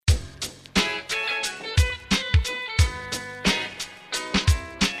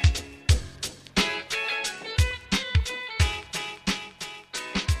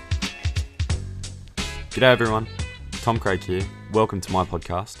G'day everyone, Tom Craig here. Welcome to my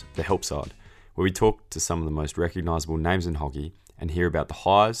podcast, The Help Side, where we talk to some of the most recognisable names in hockey and hear about the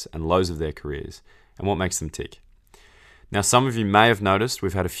highs and lows of their careers and what makes them tick. Now, some of you may have noticed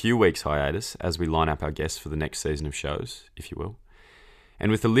we've had a few weeks hiatus as we line up our guests for the next season of shows, if you will.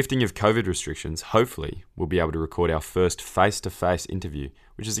 And with the lifting of COVID restrictions, hopefully we'll be able to record our first face-to-face interview,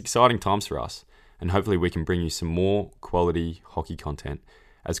 which is exciting times for us, and hopefully we can bring you some more quality hockey content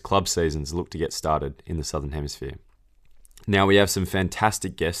as club seasons look to get started in the Southern Hemisphere. Now, we have some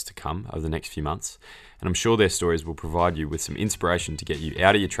fantastic guests to come over the next few months, and I'm sure their stories will provide you with some inspiration to get you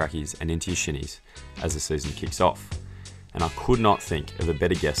out of your trackies and into your shinnies as the season kicks off. And I could not think of a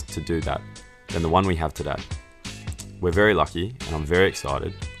better guest to do that than the one we have today. We're very lucky, and I'm very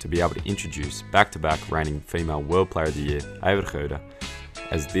excited to be able to introduce back-to-back reigning female World Player of the Year, Eva de Goede,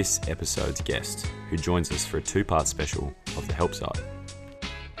 as this episode's guest, who joins us for a two-part special of The Help Side.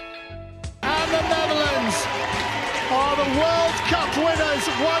 And the Netherlands are the World Cup winners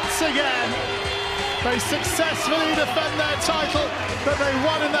once again. They successfully defend their title that they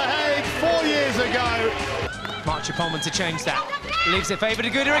won in The Hague 4 years ago. Marcher Coleman to change that. Leaves it for Eva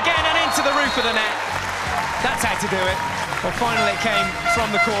de Goede again and into the roof of the net. That's how to do it. Well, finally it came from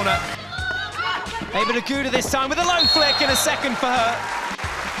the corner. Eva de Goede this time with a low flick and a second for her.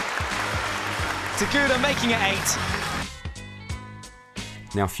 De Goede making it 8.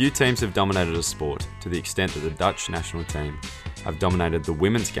 Now, few teams have dominated a sport to the extent that the Dutch national team have dominated the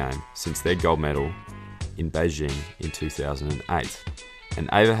women's game since their gold medal in Beijing in 2008. And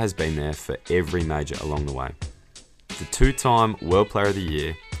Eva has been there for every major along the way. The two-time World Player of the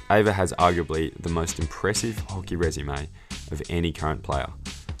Year, Eva has arguably the most impressive hockey resume of any current player.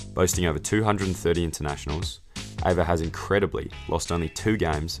 Boasting over 230 internationals, Eva has incredibly lost only 2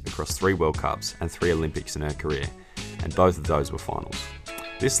 games across 3 World Cups and 3 Olympics in her career, and both of those were finals.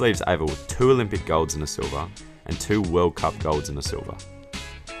 This leaves Eva with 2 Olympic golds and a silver, and 2 World Cup golds and a silver.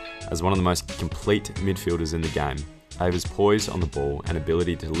 As one of the most complete midfielders in the game, Eva's poise on the ball and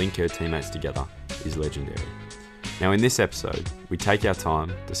ability to link her teammates together is legendary. Now, in this episode, we take our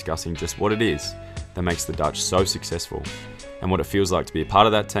time discussing just what it is that makes the Dutch so successful and what it feels like to be a part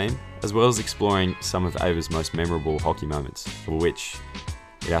of that team, as well as exploring some of Eva's most memorable hockey moments, for which,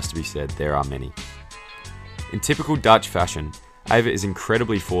 it has to be said, there are many. In typical Dutch fashion, Eva is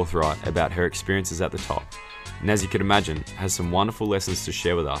incredibly forthright about her experiences at the top, and as you could imagine, has some wonderful lessons to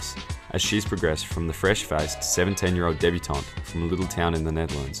share with us as she's progressed from the fresh-faced 17-year-old debutant from a little town in the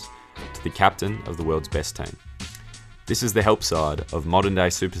Netherlands to the captain of the world's best team. This is the help side of modern-day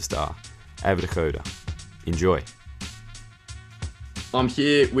superstar, Eva de Goede. Enjoy. I'm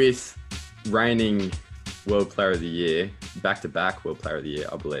here with reigning World Player of the Year, back-to-back World Player of the Year,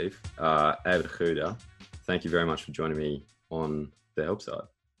 I believe, Eva de Goede. Thank you very much for joining me on the help side.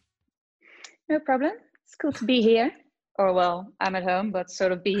 No problem. It's cool to be here. Or, well, I'm at home, but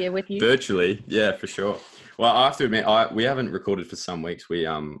sort of be here with you. Virtually, yeah, for sure. Well, I have to admit, we haven't recorded for some weeks. We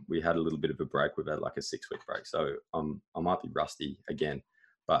had a little bit of a break. We've had like a 6-week break, so I might be rusty again.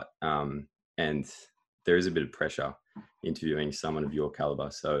 But and there is a bit of pressure interviewing someone of your caliber,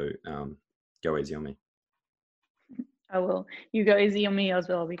 so go easy on me. I will. You go easy on me as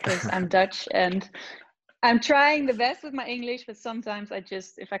well, because I'm Dutch and I'm trying the best with my English, but sometimes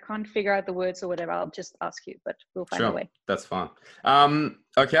if I can't figure out the words or whatever, I'll just ask you, but we'll find a way. That's fine.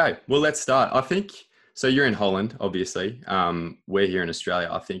 Okay, well, let's start. I think, so you're in Holland, obviously. We're here in Australia.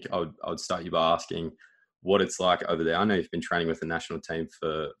 I think I would start you by asking what it's like over there. I know you've been training with the national team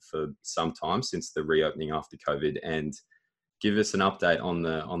for some time, since the reopening after COVID, and give us an update on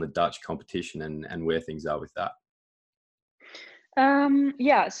the Dutch competition and where things are with that.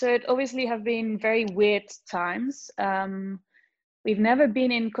 So it obviously have been very weird times. We've never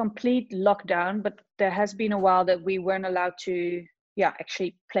been in complete lockdown, but there has been a while that we weren't allowed to,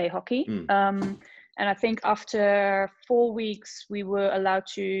 actually play hockey. And I think after 4 weeks, we were allowed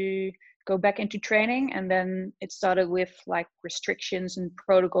to go back into training. And then it started with like restrictions and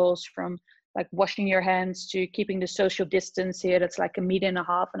protocols, from like washing your hands to keeping the social distance here. That's like 1.5 meters.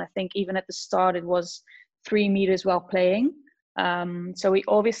 And I think even at the start, it was 3 meters while playing. So we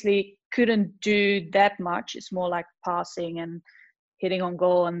obviously couldn't do that much. It's more like passing and hitting on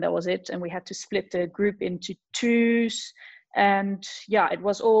goal, and that was it. And we had to split the group into 2s. And it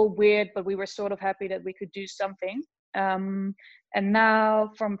was all weird, but we were sort of happy that we could do something. And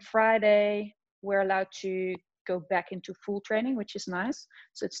now from Friday, we're allowed to go back into full training, which is nice.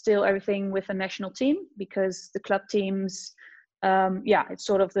 So it's still everything with the national team, because the club teams, it's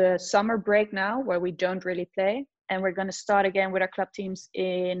sort of the summer break now where we don't really play. And we're going to start again with our club teams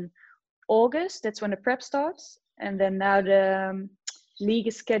in August. That's when the prep starts. And then now the league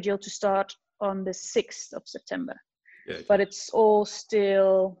is scheduled to start on the 6th of September. Yeah, okay. But it's all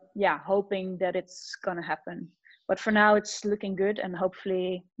still, hoping that it's going to happen. But for now, it's looking good. And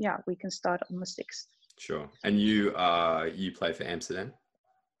hopefully, we can start on the 6th. Sure. And you play for Amsterdam?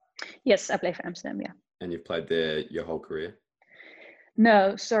 Yes, I play for Amsterdam, yeah. And you've played there your whole career?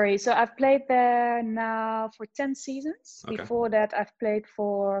 No, sorry. So I've played there now for 10 seasons. Okay. Before that, I've played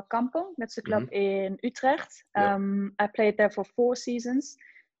for Kampong. That's a club in Utrecht. Yep. I played there for 4 seasons.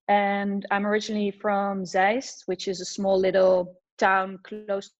 And I'm originally from Zeist, which is a small little town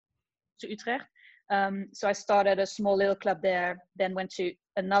close to Utrecht. So I started a small little club there, then went to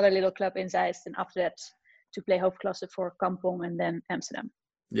another little club in Zeist, and after that to play hoofdklasse for Kampong and then Amsterdam.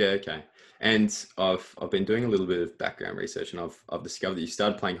 Yeah, okay. And I've been doing a little bit of background research, and I've discovered that you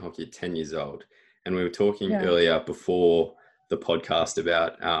started playing hockey at 10 years old. And we were talking earlier before the podcast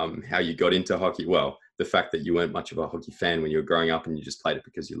about how you got into hockey. Well, the fact that you weren't much of a hockey fan when you were growing up and you just played it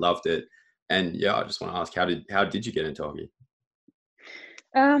because you loved it. And I just want to ask, how did you get into hockey?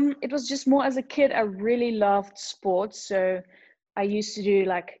 It was just more as a kid, I really loved sports. So I used to do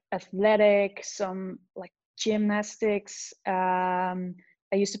like athletics, some like gymnastics.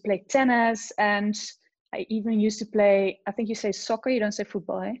 I used to play tennis, and I even used to play, I think you say soccer, you don't say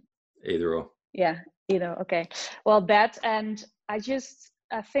football, eh? Either or. Yeah, either. Okay. Well, that, and I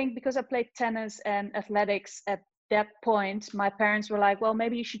think because I played tennis and athletics at that point, my parents were like, well,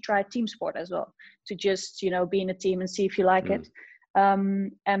 maybe you should try team sport as well, to just, be in a team and see if you like it.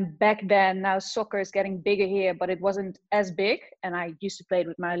 And back then, now soccer is getting bigger here, but it wasn't as big. And I used to play it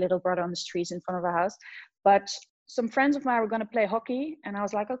with my little brother on the streets in front of our house. But some friends of mine were going to play hockey, and I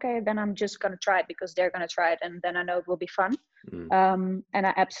was like, okay, then I'm just going to try it because they're going to try it, and then I know it will be fun. And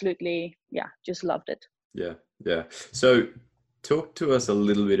I absolutely, just loved it. Yeah. So talk to us a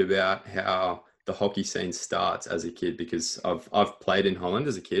little bit about how the hockey scene starts as a kid, because I've played in Holland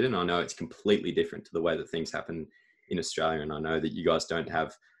as a kid, and I know it's completely different to the way that things happen in Australia. And I know that you guys don't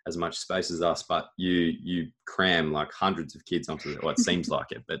have as much space as us, but you cram like hundreds of kids onto it seems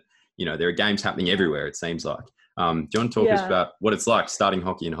like it, but there are games happening everywhere, it seems like. Do you want to talk to us about what it's like starting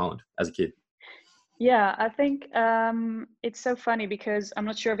hockey in Holland as a kid? Yeah, I think it's so funny because I'm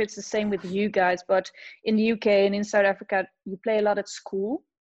not sure if it's the same with you guys, but in the UK and in South Africa, you play a lot at school.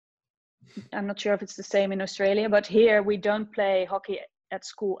 I'm not sure if it's the same in Australia, but here we don't play hockey at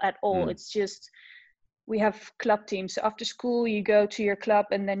school at all. It's just, we have club teams. So after school, you go to your club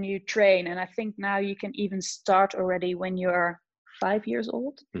and then you train. And I think now you can even start already when you're 5 years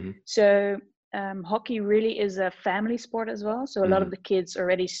old. So hockey really is a family sport as well. So a lot of the kids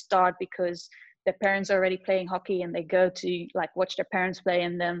already start because their parents are already playing hockey, and they go to like watch their parents play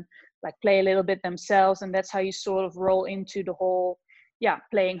and then like play a little bit themselves. And that's how you sort of roll into the whole,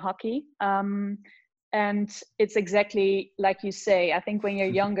 playing hockey. And it's exactly like you say. I think when you're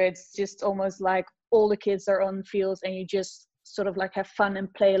younger, it's just almost like all the kids are on fields and you just sort of like have fun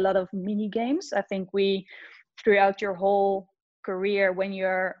and play a lot of mini games. I think throughout your whole career, when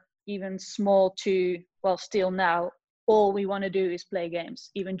you're even small to, well, still now, all we want to do is play games.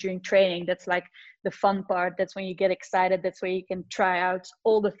 Even during training, that's like the fun part. That's when you get excited. That's where you can try out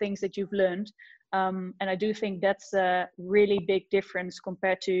all the things that you've learned. And I do think that's a really big difference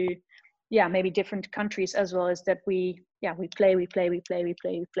compared to, maybe different countries as well, is that we play.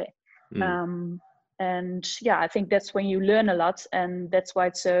 And I think that's when you learn a lot, and that's why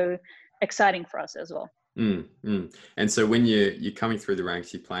it's so exciting for us as well. And so when you're coming through the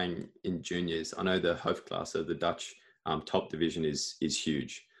ranks, you're playing in juniors. I know the hoofdklasse, the Dutch top division is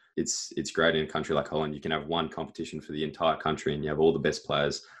huge. It's great in a country like Holland. You can have one competition for the entire country, and you have all the best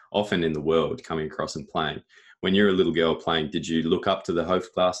players, often in the world, coming across and playing. When you're a little girl playing, did you look up to the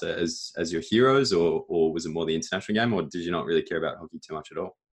hoofdklasse as your heroes, or was it more the international game, or did you not really care about hockey too much at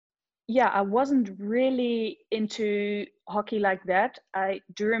all? Yeah, I wasn't really into hockey like that. I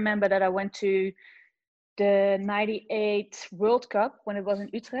do remember that I went to the 98 World Cup when it was in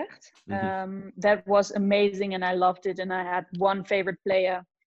Utrecht. That was amazing, and I loved it. And I had one favorite player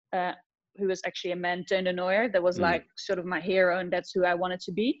who was actually a man, Teun de Nooijer. That was like sort of my hero, and that's who I wanted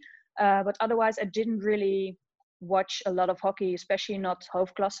to be. But otherwise, I didn't really watch a lot of hockey, especially not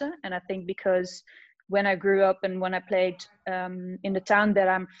hoofdklasse. And I think because when I grew up and when I played in the town that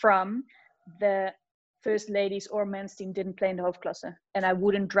I'm from, the first ladies or men's team didn't play in the hoofdklasse, and I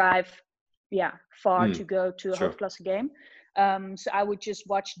wouldn't drive far to go to a hoofdklasse game. So I would just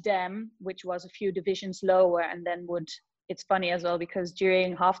watch them, which was a few divisions lower, and then it's funny as well because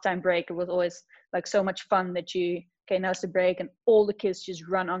during halftime break, it was always like so much fun that now's the break, and all the kids just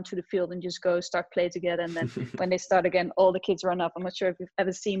run onto the field and just go start play together. And then when they start again, all the kids run up. I'm not sure if you've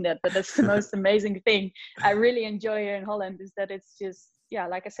ever seen that, but that's the most amazing thing I really enjoy here in Holland, is that it's just yeah,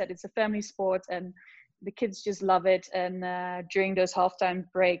 like I said, it's a family sport and the kids just love it. And during those halftime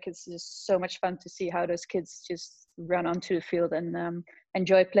break, it's just so much fun to see how those kids just run onto the field and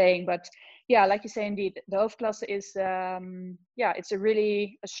enjoy playing. But yeah, like you say, indeed, the hoofdklasse is, it's a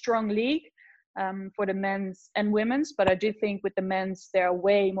really a strong league for the men's and women's. But I do think with the men's, there are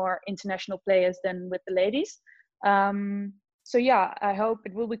way more international players than with the ladies. So yeah, I hope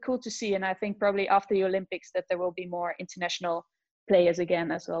it will be cool to see. And I think probably after the Olympics that there will be more international players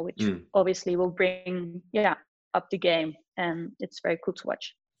again as well, which obviously will bring, up the game. And it's very cool to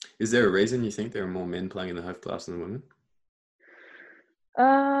watch. Is there a reason you think there are more men playing in the hoofdklasse than the women?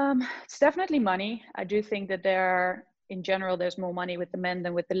 It's definitely money. I do think that in general, there's more money with the men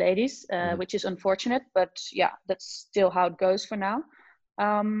than with the ladies, which is unfortunate. But yeah, that's still how it goes for now.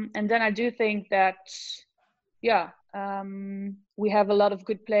 And then I do think that, we have a lot of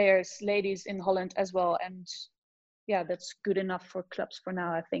good players, ladies in Holland as well. And yeah, that's good enough for clubs for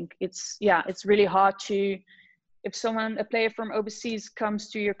now. I think it's really hard if a player from overseas comes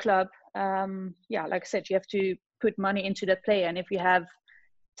to your club, like I said, you have to put money into that player. And if you have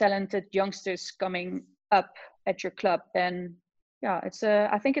talented youngsters coming up at your club, then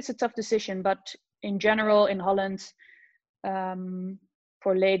I think it's a tough decision. But in general, in Holland,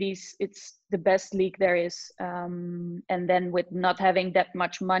 for ladies, it's the best league there is. And then with not having that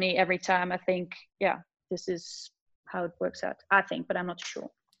much money every time, I think, this is how it works out, I think, but I'm not sure.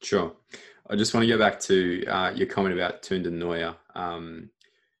 Sure. I just want to go back to your comment about Toon de Nooijen.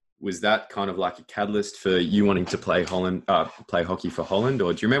 Was that kind of like a catalyst for you wanting to play hockey for Holland?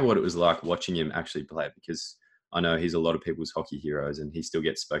 Or do you remember what it was like watching him actually play? Because I know he's a lot of people's hockey heroes and he still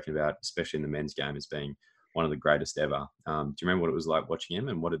gets spoken about, especially in the men's game, as being one of the greatest ever. Do you remember what it was like watching him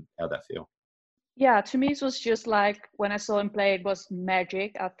and how'd that feel? Yeah, to me, it was just like when I saw him play, it was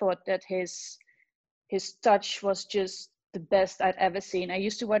magic. I thought that his touch was just the best I'd ever seen. I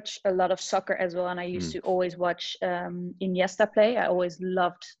used to watch a lot of soccer as well, and I used to always watch Iniesta play. I always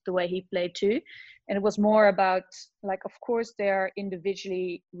loved the way he played too. And it was more about, like, of course, they are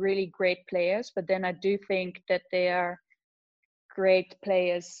individually really great players, but then I do think that they are great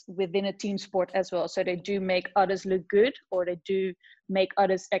players within a team sport as well. So they do make others look good, or they do make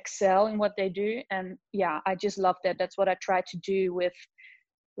others excel in what they do. And yeah, I just love that. That's what I try to do with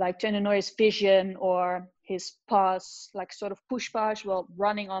like Toon de Nooijen's vision or his pass, like sort of push pass, well,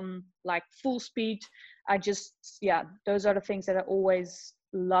 running on like full speed. Those are the things that I always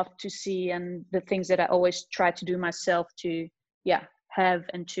love to see, and the things that I always try to do myself to, have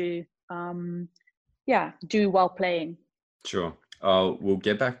and to, do while playing. Sure. We'll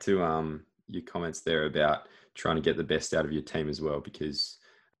get back to your comments there about trying to get the best out of your team as well, because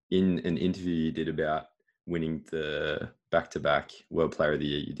in an interview you did about winning the back-to-back World Player of the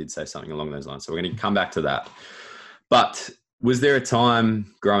Year, you did say something along those lines. So we're going to come back to that. But was there a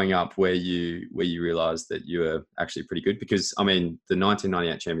time growing up where you realised that you were actually pretty good? Because, I mean, the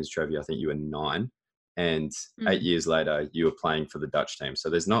 1998 Champions Trophy, I think you were 9, and 8 years later you were playing for the Dutch team. So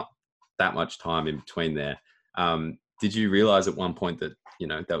there's not that much time in between there. Did you realise at one point that,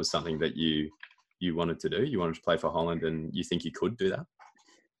 that was something that you wanted to do? You wanted to play for Holland and you think you could do that?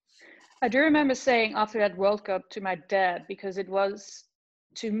 I do remember saying after that World Cup to my dad, because it was,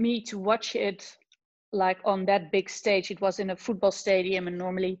 to me, to watch it like on that big stage. It was in a football stadium, and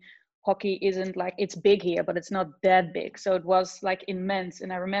normally hockey isn't like, it's big here, but it's not that big. So it was like immense.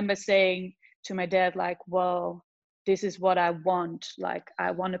 And I remember saying to my dad, like, well, this is what I want. Like,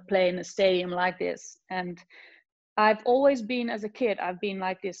 I want to play in a stadium like this. And I've always been, as a kid, I've been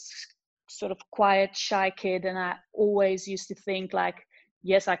like this sort of quiet, shy kid. And I always used to think like,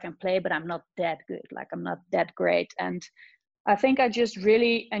 yes, I can play, but I'm not that good. Like, I'm not that great. And I think I just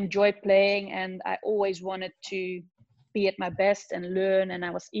really enjoy playing, and I always wanted to be at my best and learn. And I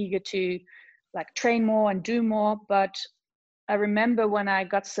was eager to like train more and do more. But I remember when I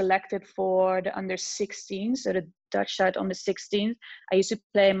got selected for the under 16s, so the Dutch side under 16s, I used to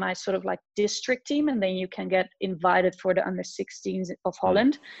play my sort of like district team, and then you can get invited for the under 16s of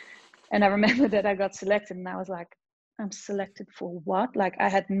Holland. And I remember that I got selected, and I was like, I'm selected for what? Like, I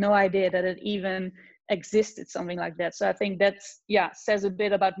had no idea that it even existed, something like that. So I think that's, says a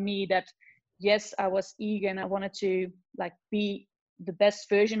bit about me, that yes, I was eager and I wanted to like be the best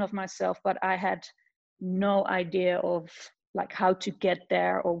version of myself, but I had no idea of like how to get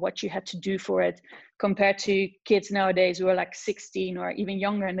there or what you had to do for it, compared to kids nowadays who are like 16 or even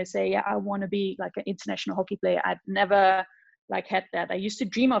younger, and they say, I want to be like an international hockey player. I'd never like had that. I used to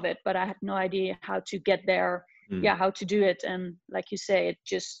dream of it, but I had no idea how to get there, how to do it. And like you say, it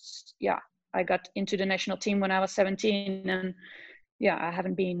just, I got into the national team when I was 17, and I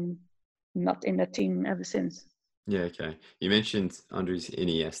haven't been not in that team ever since. Yeah, okay. You mentioned Andres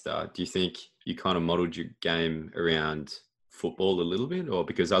Iniesta. Do you think you kind of modeled your game around football a little bit? Or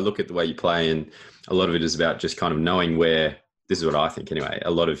because I look at the way you play and a lot of it is about just kind of knowing where, this is what I think anyway,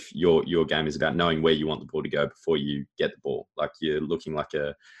 a lot of your game is about knowing where you want the ball to go before you get the ball. Like you're looking like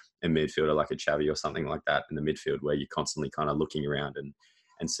a midfielder, like a Xavi or something like that in the midfield where you're constantly kind of looking around and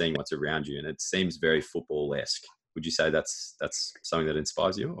seeing what's around you. And it seems very football-esque. Would you say that's something that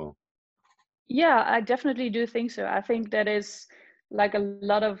inspires you? Or? Yeah, I definitely do think so. I think that is like there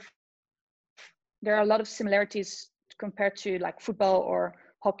are a lot of similarities compared to like football or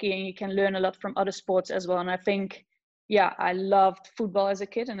hockey, and you can learn a lot from other sports as well. And I think, yeah, I loved football as a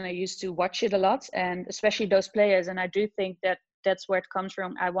kid and I used to watch it a lot, and especially those players. And I do think that that's where it comes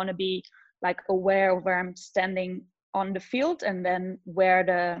from. I want to be like aware of where I'm standing on the field, and then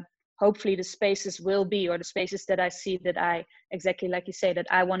where hopefully the spaces will be, or the spaces that I see that I, exactly like you say, that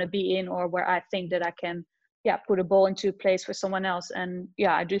I want to be in, or where I think that I can, yeah, put a ball into a place for someone else. And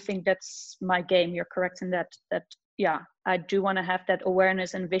yeah, I do think that's my game. You're correct in that yeah, I do want to have that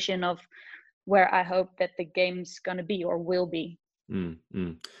awareness and vision of where I hope that the game's going to be or will be. We're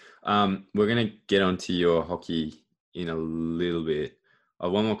going to get onto your hockey in a little bit.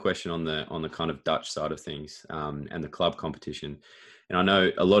 One more question on the kind of Dutch side of things, and the club competition. And I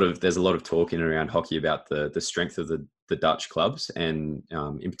know there's a lot of talk in and around hockey about the strength of the Dutch clubs, and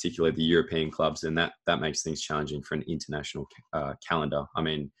in particular the European clubs, and that makes things challenging for an international calendar. I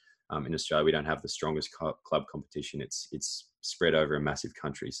mean, in Australia we don't have the strongest club competition. It's spread over a massive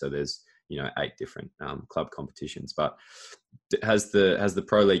country, so there's 8 different club competitions. But has the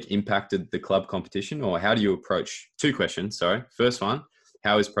Pro League impacted the club competition, or how do you approach? 2 questions, sorry. First one,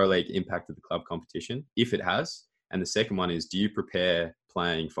 how has Pro League impacted the club competition, if it has? And the second one is, do you prepare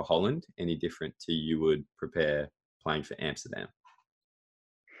playing for Holland any different to you would prepare playing for Amsterdam?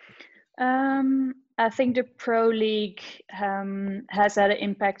 I think the Pro League has had an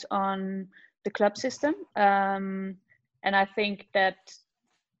impact on the club system. And I think that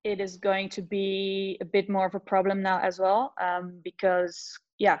it is going to be a bit more of a problem now as well, because,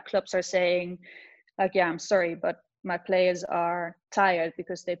 yeah, clubs are saying, like, yeah, I'm sorry, but my players are tired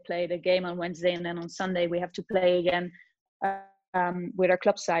because they played a game on Wednesday and then on Sunday we have to play again with our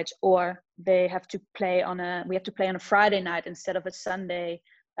club side, or they have to play we have to play on a Friday night instead of a Sunday,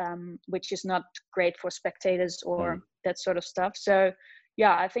 which is not great for spectators or that sort of stuff. So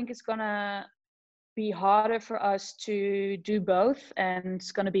yeah, I think it's gonna be harder for us to do both, and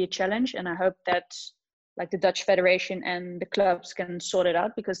it's gonna be a challenge. And I hope that like the Dutch Federation and the clubs can sort it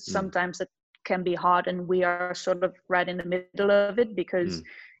out, because sometimes it can be hard, and we are sort of right in the middle of it, because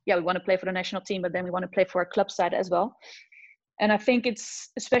yeah, we want to play for the national team, but then we want to play for our club side as well. And I think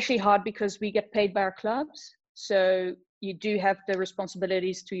it's especially hard because we get paid by our clubs, so you do have the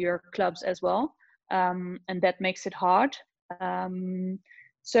responsibilities to your clubs as well, and that makes it hard.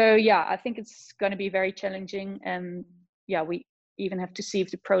 So yeah, I think it's going to be very challenging, and yeah, we even have to see if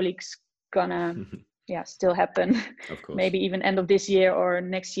the Pro League's gonna still happen. Of course. Maybe even end of this year or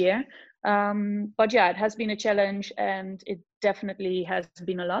next year. But yeah, it has been a challenge, and it definitely has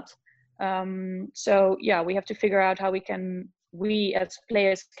been a lot. So yeah, we have to figure out how we as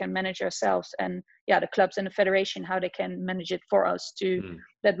players can manage ourselves, and yeah, the clubs and the federation, how they can manage it for us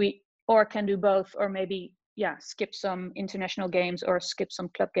that we or can do both, or maybe skip some international games or skip some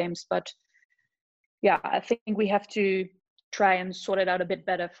club games. But yeah, I think we have to try and sort it out a bit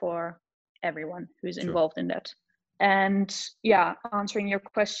better for everyone who's involved in that. And yeah, answering your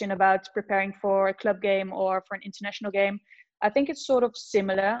question about preparing for a club game or for an international game, I think it's sort of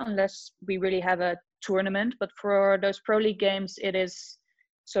similar, unless we really have a tournament. But for those Pro League games, it is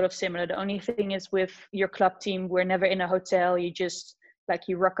sort of similar. The only thing is, with your club team, we're never in a hotel. You just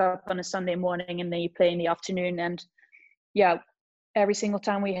you rock up on a Sunday morning and then you play in the afternoon. And yeah, every single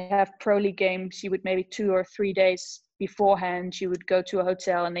time we have Pro League games, you would maybe 2 or 3 days beforehand, you would go to a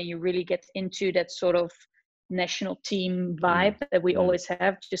hotel, and then you really get into that sort of national team vibe that we always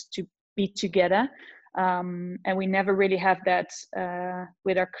have, just to be together. And we never really have that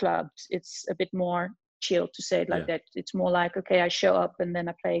with our clubs. It's a bit more chill, to say it like that. It's more like, okay, I show up and then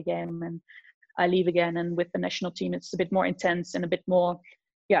I play a game and I leave again. And with the national team, it's a bit more intense and a bit more,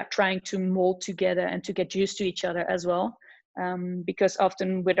 trying to mold together and to get used to each other as well. Because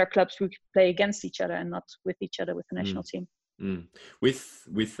often with our clubs, we play against each other and not with each other with the national team.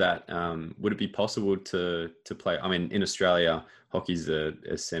 With that, would it be possible to play? I mean, in Australia, hockey's a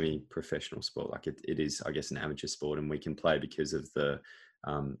semi-professional sport. Like it is, I guess, an amateur sport, and we can play because of the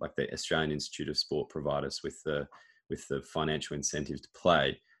Australian Institute of Sport provide us with the financial incentive to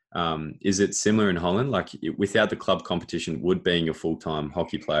play. Is it similar in Holland? Like without the club competition, would being a full-time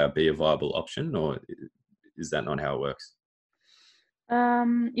hockey player be a viable option, or is that not how it works?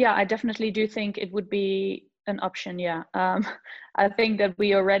 Yeah, I definitely do think it would be an option. Yeah. I think that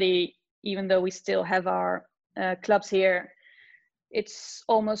we already, even though we still have our clubs here, it's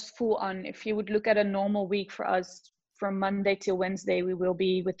almost full on. If you would look at a normal week for us, from Monday till Wednesday, we will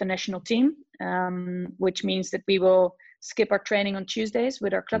be with the national team, which means that we will skip our training on Tuesdays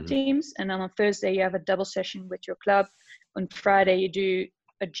with our club teams. And then on Thursday, you have a double session with your club. On Friday, you do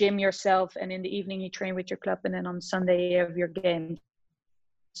a gym yourself. And in the evening, you train with your club. And then on Sunday, you have your game.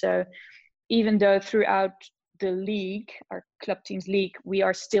 So even though throughout the league, our club teams league, we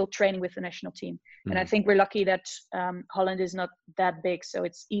are still training with the national team. And I think we're lucky that Holland is not that big. So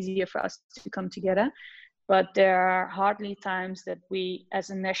it's easier for us to come together. But there are hardly times that we as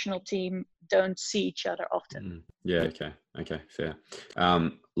a national team don't see each other often. Yeah, okay, fair.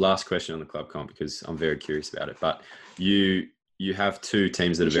 Last question on the club comp, because I'm very curious about it. But you have two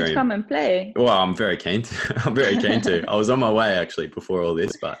teams that You are very... should come and play. Well, I'm very keen to. I'm very keen to. I was on my way actually before all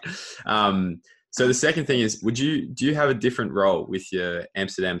this, but so the second thing is, do you have a different role with your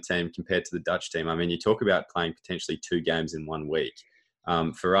Amsterdam team compared to the Dutch team? I mean, you talk about playing potentially 2 games in 1 week.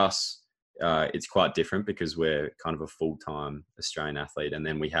 For us, it's quite different because we're kind of a full-time Australian athlete, and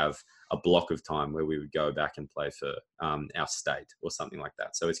then we have a block of time where we would go back and play for our state or something like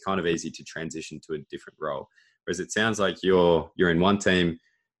that. So it's kind of easy to transition to a different role. Whereas it sounds like you're in one team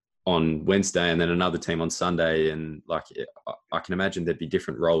on Wednesday and then another team on Sunday, and like I can imagine there'd be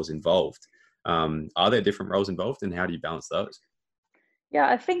different roles involved. Are there different roles involved, and how do you balance those? Yeah,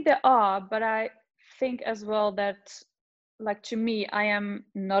 I think there are, but I think as well that, like, to me, I am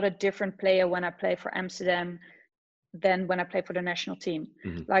not a different player when I play for Amsterdam than when I play for the national team.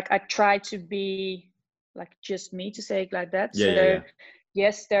 Like, I try to be like just me, to say it like that.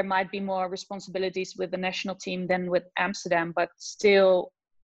 Yes, there might be more responsibilities with the national team than with Amsterdam, but still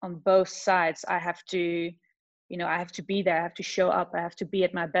on both sides, I have to, I have to be there. I have to show up. I have to be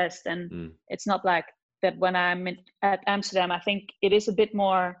at my best. And it's not like that when I'm at Amsterdam. I think it is a bit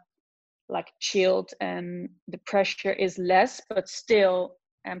more like chilled and the pressure is less, but still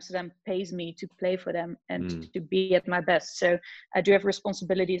Amsterdam pays me to play for them and to be at my best. So I do have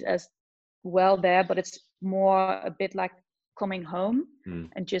responsibilities as well there, but it's more a bit like coming home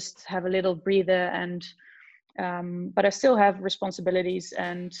and just have a little breather. And but I still have responsibilities,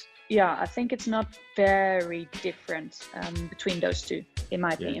 and yeah, I think it's not very different between those two, in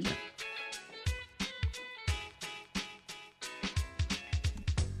my opinion. Okay.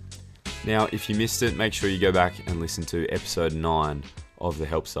 Now, if you missed it, make sure you go back and listen to episode 9 of The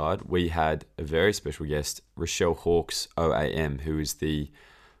Help Side. We had a very special guest, Rochelle Hawkes OAM, who is the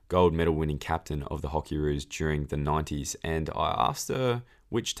gold medal winning captain of the Hockeyroos during the 90s. And I asked her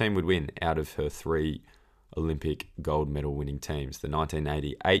which team would win out of her 3 Olympic gold medal winning teams, the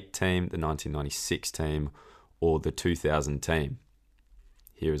 1988 team, the 1996 team, or the 2000 team.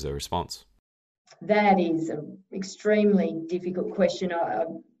 Here is her response. That is an extremely difficult question.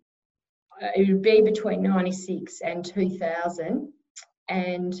 It would be between 96 and 2000.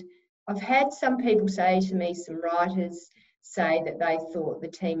 And I've had some people say to me, some writers say that they thought the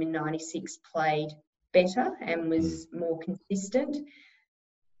team in 96 played better and was more consistent.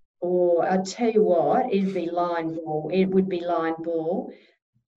 Or I'll tell you what, it'd be line ball. It would be line ball.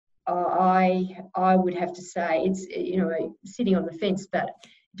 I would have to say it's, sitting on the fence, but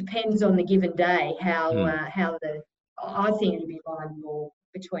it depends on the given day how I think it'd be line ball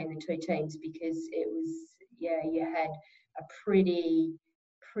between the two teams, because it was, you had a pretty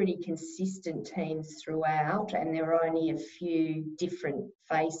consistent teams throughout, and there were only a few different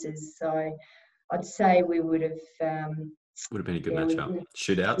faces. So I'd say we would have been a good matchup.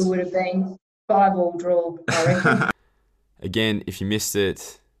 Shootouts. It would have been 5-5 draw, I reckon. Again, if you missed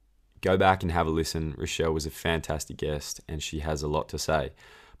it, go back and have a listen. Rochelle was a fantastic guest, and she has a lot to say.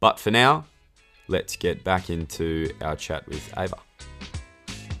 But for now, let's get back into our chat with Eva.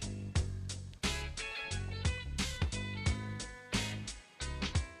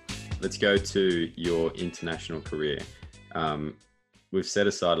 Let's go to your international career. We've set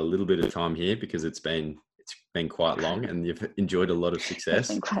aside a little bit of time here because it's been quite long, and you've enjoyed a lot of success.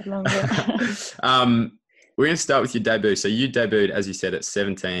 It's been quite long, yeah. We're going to start with your debut. So you debuted, as you said, at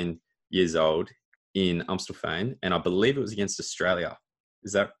 17 years old in Amstelveen, and I believe it was against Australia.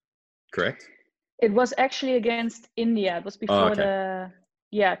 Is that correct? It was actually against India. It was before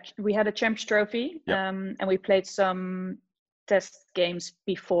we had a Champions Trophy, and we played some test games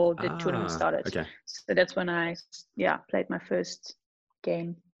before the tournament started. Okay. So that's when I played my first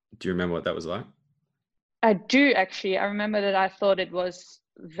game. Do you remember what that was like? I do, actually. I remember that I thought it was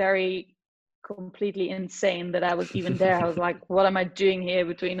very completely insane that I was even there. I was like, what am I doing here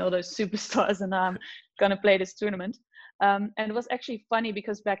between all those superstars, and I'm gonna play this tournament. And it was actually funny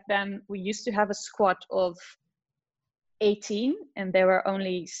because back then we used to have a squad of 18 and there were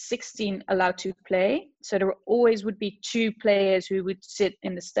only 16 allowed to play. So there always would be 2 players who would sit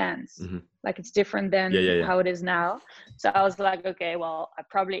in the stands. Mm-hmm. Like it's different than how it is now. So I was like, okay, well, I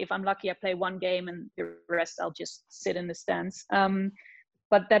probably, if I'm lucky, I play 1 game and the rest I'll just sit in the stands.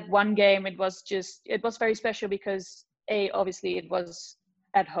 But that 1 game, it was very special because obviously it was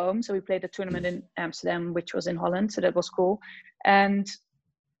at home. So we played the tournament in Amsterdam, which was in Holland. So that was cool. And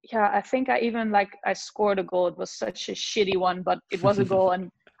yeah, I think I scored a goal. It was such a shitty one, but it was a goal,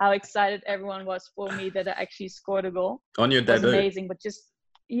 and how excited everyone was for me that I actually scored a goal. On your debut? It was amazing, but just,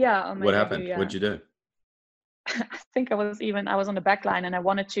 yeah. On my what debut, happened? yeah. What'd you do? I think I was on the back line and I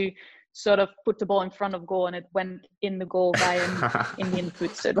wanted to sort of put the ball in front of goal and it went in the goal by an Indian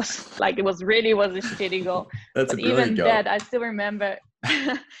foot. So it was like, it was a shitty goal. That's but a brilliant goal. That, I still remember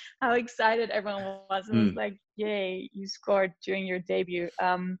how excited everyone was. It was like, yay, you scored during your debut.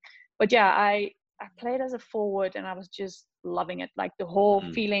 But yeah, I played as a forward and I was just loving it. Like the whole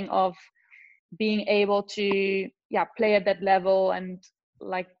feeling of being able to, play at that level and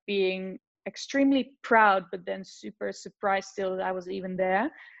like being extremely proud, but then super surprised still that I was even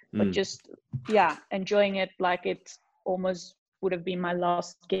there. But just, enjoying it like it almost would have been my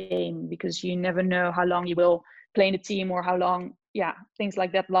last game, because you never know how long you will play in the team or how long, things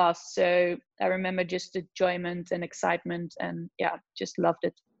like that last. So I remember just enjoyment and excitement and just loved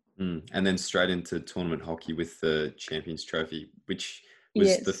it. And then straight into tournament hockey with the Champions Trophy, which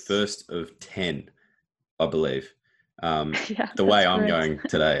was the first of 10, I believe. The way I'm going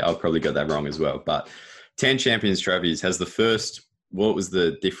today, I've probably got that wrong as well. But 10 Champions Trophies has the first. What was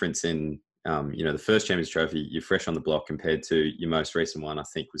the difference in, the first Champions Trophy, you're fresh on the block compared to your most recent one, I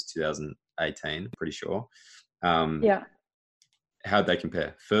think was 2018, pretty sure. How'd they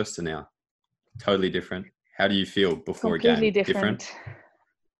compare? First to now? Totally different. How do you feel before Completely a game? Different.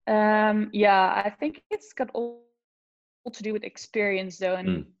 I think it's got all to do with experience though.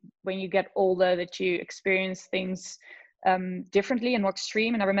 And when you get older, that you experience things differently and more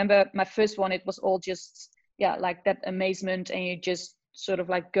extreme. And I remember my first one, it was all just, like that amazement, and you just sort of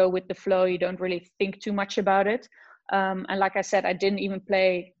like go with the flow. You don't really think too much about it. And like I said, I didn't even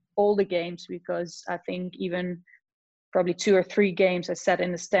play all the games because I think even probably 2 or 3 games I sat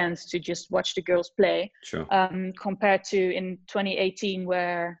in the stands to just watch the girls play. Sure. Compared to in 2018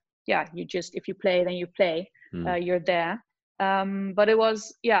 where, you just, if you play, then you play, you're there. But it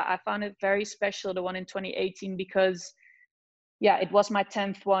was, I found it very special, the one in 2018, because it was my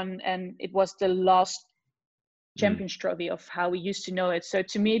 10th one and it was the last Champions Trophy of how we used to know it. So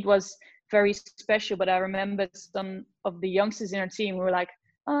to me, it was very special. But I remember some of the youngsters in our team were like,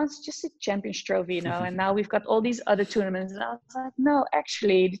 oh, it's just a Champions Trophy, and now we've got all these other tournaments. And I was like, no,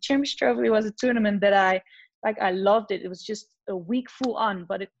 actually, the Champions Trophy was a tournament that I loved it. It was just a week full on.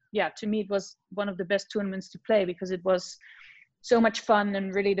 But to me, it was one of the best tournaments to play because it was so much fun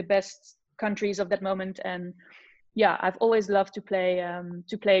and really the best countries of that moment. And I've always loved to play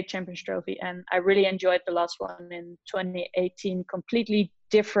a Champions Trophy, and I really enjoyed the last one in 2018. Completely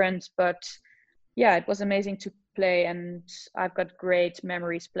different, but it was amazing to play, and I've got great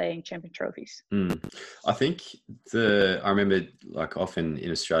memories playing Champions Trophies. I think I remember, like, often in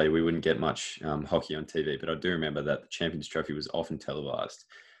Australia we wouldn't get much hockey on TV, but I do remember that the Champions Trophy was often televised,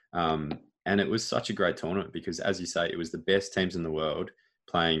 and it was such a great tournament because, as you say, it was the best teams in the world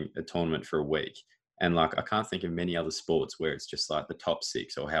playing a tournament for a week. And like, I can't think of many other sports where it's just like the top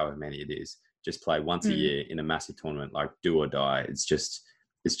 6 or however many it is, just play once a year in a massive tournament, like do or die. It's just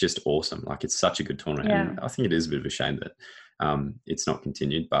awesome. Like, it's such a good tournament. Yeah. And I think it is a bit of a shame that it's not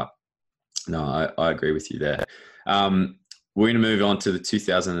continued, but no, I agree with you there. We're going to move on to the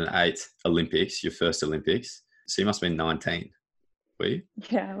 2008 Olympics, your first Olympics. So you must have been 19, were you?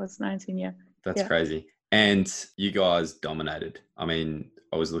 Yeah, I was 19, yeah. That's crazy. And you guys dominated. I mean,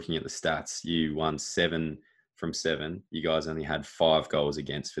 I was looking at the stats. You won 7 from 7. You guys only had 5 goals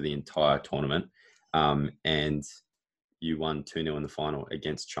against for the entire tournament. And you won 2-0 in the final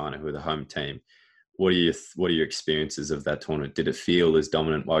against China, who are the home team. What are your experiences of that tournament? Did it feel as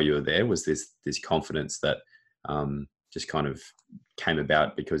dominant while you were there? Was this confidence that just kind of came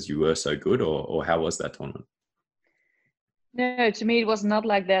about because you were so good, or how was that tournament? No, to me, it was not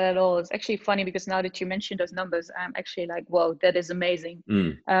like that at all. It's actually funny because now that you mentioned those numbers, I'm actually like, whoa, that is amazing.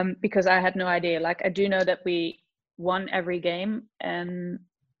 Because I had no idea. Like, I do know that we won every game, and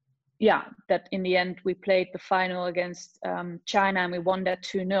that in the end we played the final against China and we won that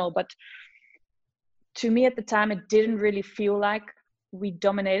 2-0. But to me at the time, it didn't really feel like we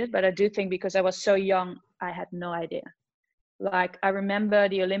dominated, but I do think because I was so young, I had no idea. Like, I remember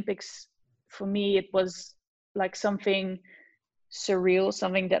the Olympics, for me, it was like something surreal,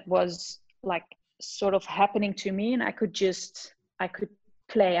 something that was like sort of happening to me, and I could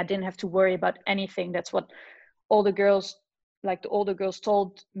play. I didn't have to worry about anything. That's what all the girls, like the older girls,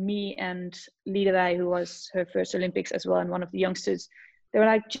 told me and Liedewij, who was her first Olympics as well, and one of the youngsters. They were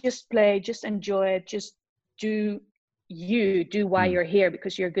like, just play, just enjoy it, just do why you're here,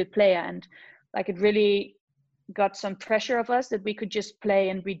 because you're a good player. And like, it really got some pressure of us that we could just play,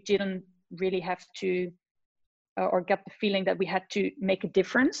 and we didn't really have to or get the feeling that we had to make a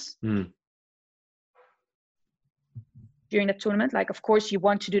difference during the tournament. Like, of course you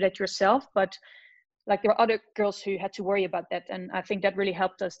want to do that yourself, but like, there were other girls who had to worry about that. And I think that really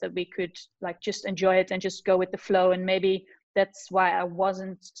helped us, that we could like just enjoy it and just go with the flow. And maybe that's why I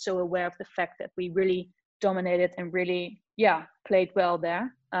wasn't so aware of the fact that we really dominated and really, played well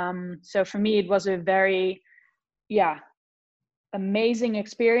there. So for me, it was a very, amazing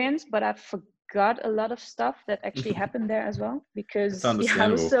experience, but I forgot a lot of stuff that actually happened there as well, because I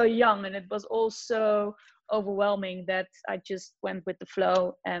was so young, and it was all so overwhelming that I just went with the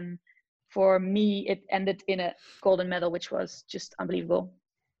flow. And for me, it ended in a golden medal, which was just unbelievable.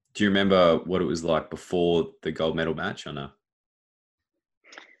 Do you remember what it was like before the gold medal match or no?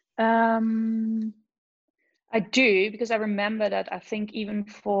 I do, because I remember that I think even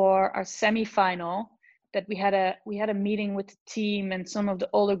for our semi-final, that we had a meeting with the team, and some of the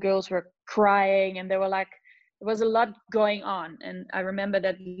older girls were crying, and they were like, there was a lot going on. And I remember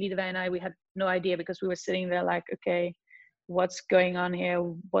that Liedewij and I, we had no idea, because we were sitting there like, okay, what's going on here?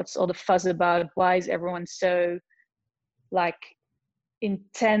 What's all the fuss about? Why is everyone so like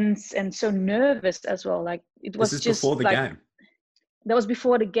intense and so nervous as well? Like, it was just before the game. That was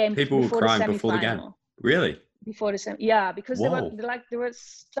before the game. People were crying before the game. Really? Before the because there was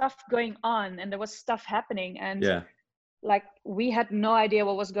stuff going on, and there was stuff happening, and like, we had no idea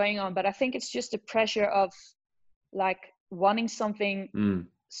what was going on. But I think it's just the pressure of like wanting something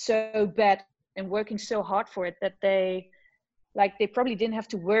so bad and working so hard for it, that they probably didn't have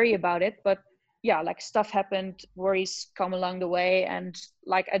to worry about it. But like, stuff happened, worries come along the way. And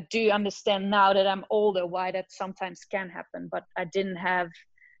like, I do understand now that I'm older why that sometimes can happen, but I didn't have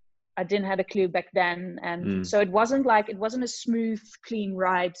a clue back then. And so it wasn't a smooth, clean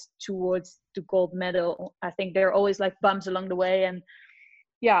ride towards the gold medal. I think there are always like bumps along the way. And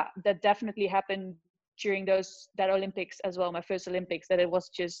that definitely happened during that Olympics as well, my first Olympics, that it was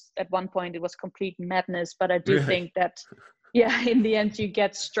just, at one point it was complete madness. But I do think that in the end you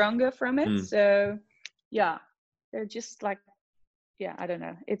get stronger from it. So they're just like, I don't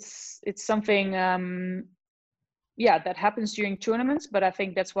know, it's something that happens during tournaments. But I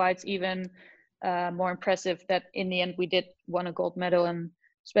think that's why it's even more impressive that in the end we did won a gold medal, and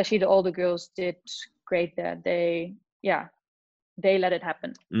especially the older girls did great there. They let it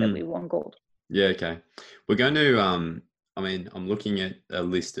happen that we won gold. Okay. We're going to I'm looking at a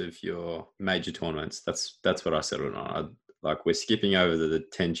list of your major tournaments. That's what I settled on. We're skipping over the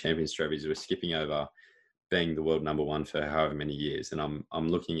 10 Champions Trophies. We're skipping over being the world number one for however many years. And I'm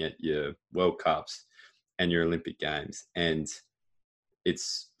looking at your World Cups and your Olympic Games, and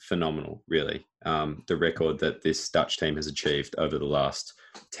it's phenomenal, really. The record that this Dutch team has achieved over the last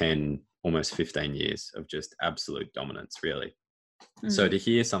 10, almost 15 years of just absolute dominance, really. So to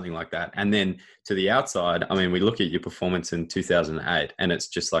hear something like that, and then to the outside, I mean, we look at your performance in 2008, and it's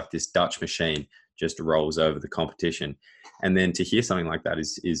just like this Dutch machine just rolls over the competition. And then to hear something like that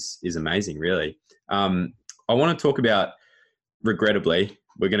is amazing, really. I want to talk about, regrettably,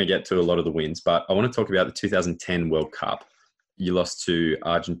 we're going to get to a lot of the wins, but I want to talk about the 2010 World Cup. You lost to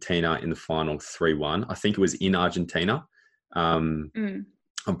Argentina in the final 3-1. I think it was in Argentina. I'm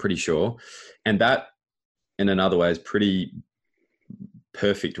pretty sure. And that, in another way, is pretty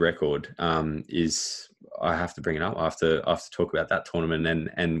perfect record. I have to bring it up. I have to talk about that tournament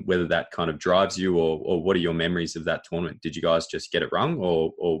and whether that kind of drives you, or what are your memories of that tournament? Did you guys just get it wrong,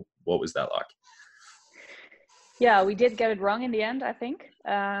 or what was that like? Yeah, we did get it wrong in the end, I think.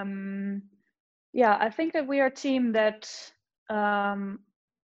 I think that we are a team that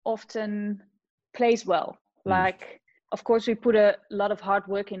often plays well. Like, of course, we put a lot of hard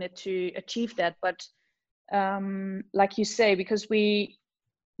work in it to achieve that. But like you say, because we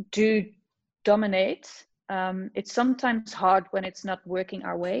do dominate, it's sometimes hard when it's not working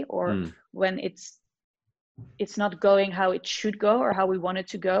our way, or when it's not going how it should go or how we want it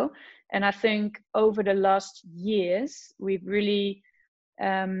to go. And I think over the last years, we've really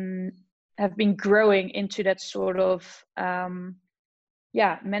have been growing into that sort of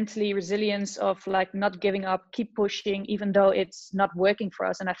mentally resilience of like not giving up, keep pushing, even though it's not working for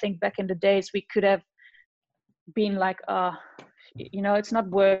us. And I think back in the days we could have been like, it's not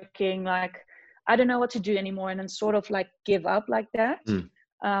working, like I don't know what to do anymore, and then sort of like give up like that.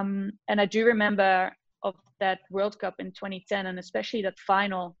 And I do remember of that World Cup in 2010, and especially that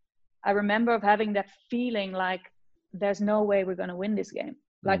final, I remember of having that feeling like there's no way we're going to win this game.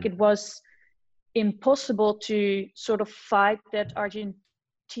 Like it was impossible to sort of fight that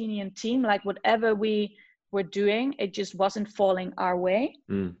Argentinian team. Like whatever we were doing, it just wasn't falling our way.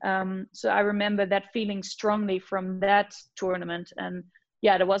 So I remember that feeling strongly from that tournament. And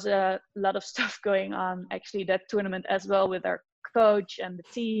there was a lot of stuff going on actually that tournament as well with our coach and the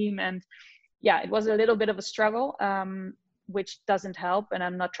team. And it was a little bit of a struggle, which doesn't help. And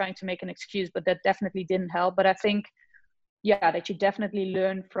I'm not trying to make an excuse, but that definitely didn't help. But I think, that you definitely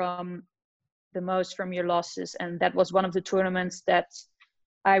learn from the most from your losses. And that was one of the tournaments that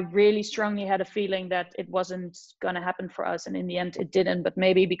I really strongly had a feeling that it wasn't going to happen for us. And in the end, it didn't. But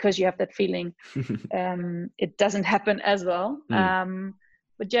maybe because you have that feeling, it doesn't happen as well.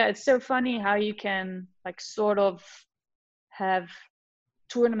 But it's so funny how you can like sort of have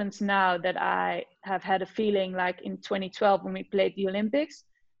tournaments now that I have had a feeling like in 2012 when we played the Olympics,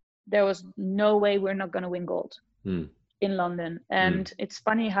 there was no way we're not going to win gold in London. And it's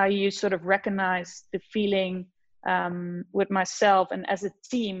funny how you sort of recognize the feeling with myself and as a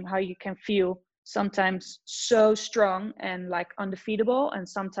team, how you can feel sometimes so strong and like undefeatable, and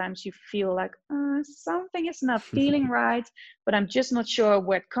sometimes you feel like something is not feeling right, but I'm just not sure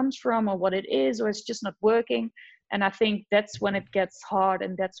where it comes from or what it is, or it's just not working. And I think that's when it gets hard,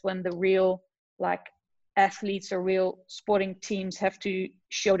 and that's when the real like athletes or real sporting teams have to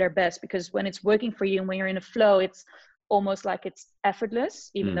show their best, because when it's working for you and when you're in a flow, it's almost like it's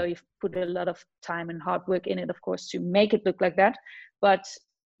effortless, even though you've put a lot of time and hard work in it, of course, to make it look like that. But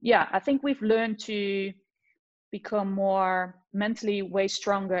I think we've learned to become more mentally way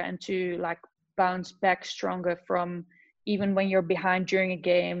stronger and to like bounce back stronger from even when you're behind during a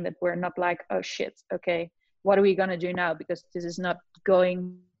game, that we're not like, oh shit, okay, what are we going to do now? Because this is not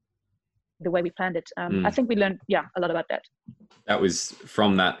going the way we planned it. I think we learned, a lot about that. That was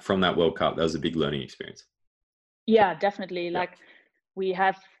from that World Cup. That was a big learning experience. Yeah, definitely. Like we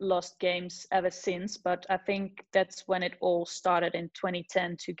have lost games ever since, but I think that's when it all started in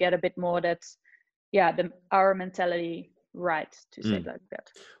 2010 to get a bit more our mentality right, to say it like that.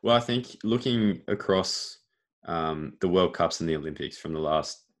 Well, I think looking across the World Cups and the Olympics from the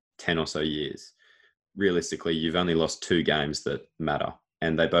last 10 or so years, realistically, you've only lost 2 games that matter,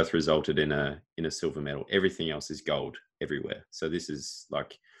 and they both resulted in a silver medal. Everything else is gold everywhere. So this is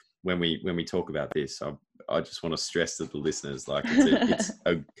like, when we talk about this, I just want to stress to the listeners, like it's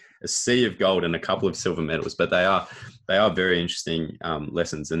a sea of gold and a couple of silver medals, but they are very interesting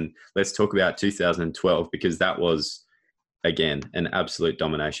lessons. And let's talk about 2012, because that was, again, an absolute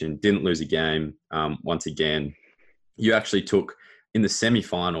domination. Didn't lose a game. Once again, you actually took, in the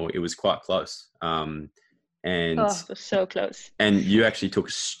semi-final, it was quite close. And it was so close. And you actually took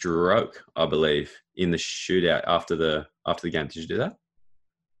a stroke, I believe, in the shootout after the game. Did you do that?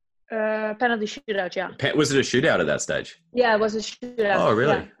 Penalty shootout, yeah. Was it a shootout at that stage? Yeah, it was a shootout. Oh,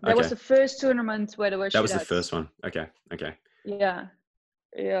 really? Yeah. That was the first tournament where there were shootouts. That was the first one. Okay. Yeah,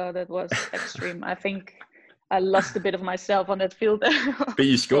 that was extreme. I think I lost a bit of myself on that field. But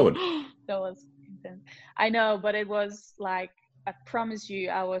you scored. That was intense. I know, but it was like, I promise you,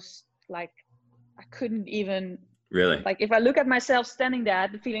 I was like, I couldn't even... Really? Like, if I look at myself standing there, I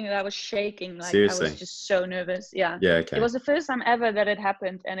had the feeling that I was shaking. Like, seriously? I was just so nervous. Yeah. Yeah, okay. It was the first time ever that it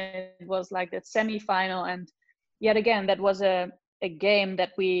happened. And it was like that semi-final. And yet again, that was a game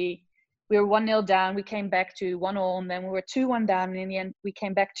that we were 1-0 down. We came back to 1-1. And then we were 2-1 down. And in the end, we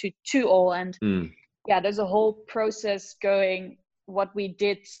came back to 2-2. And there's a whole process going. What we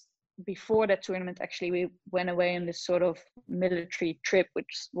did before that tournament, actually, we went away on this sort of military trip,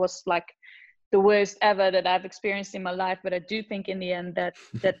 which was like the worst ever that I've experienced in my life. But I do think in the end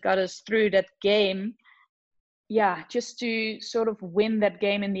that got us through that game. Yeah, just to sort of win that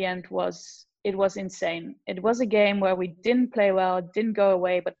game in the end was insane. It was a game where we didn't play well, it didn't go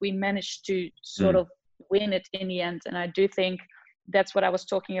away, but we managed to sort of win it in the end. And I do think that's what I was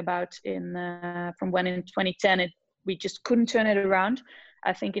talking about from when in 2010, we just couldn't turn it around.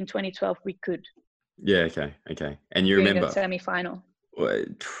 I think in 2012 we could. Yeah, okay. And you remember that semi-final.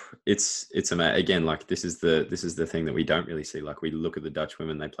 It's amazing. Again, like this is the thing that we don't really see. Like we look at the Dutch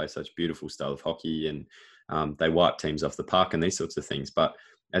women, they play such beautiful style of hockey, and they wipe teams off the park and these sorts of things. But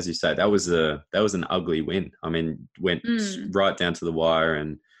as you say, that was an ugly win. I mean, went right down to the wire,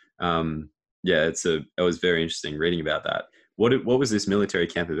 and it was very interesting reading about that. What was this military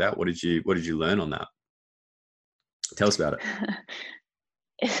camp about? What did you learn on that? Tell us about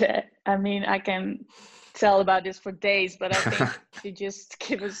it. I mean, I can tell about this for days, but I think to just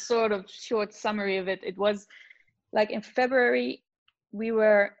give a sort of short summary of it, it was like in February,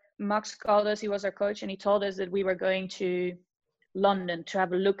 Max called us, he was our coach, and he told us that we were going to London to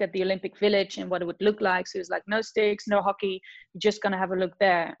have a look at the Olympic Village and what it would look like. So it was like, no sticks, no hockey, we're just gonna have a look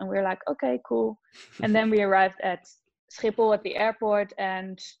there. And we were like, okay, cool. And then we arrived at Schiphol at the airport,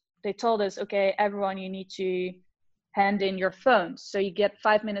 and they told us, okay, everyone, you need to hand in your phones. So you get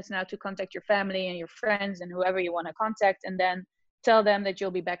 5 minutes now to contact your family and your friends and whoever you want to contact, and then tell them that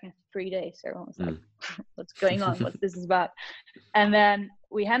you'll be back in 3 days. Everyone was like, what's going on? What's this about? And then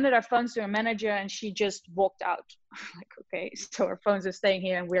we handed our phones to our manager, and she just walked out. Like, okay, so our phones are staying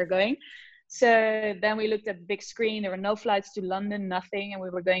here and we're going. So then we looked at the big screen. There were no flights to London, nothing. And we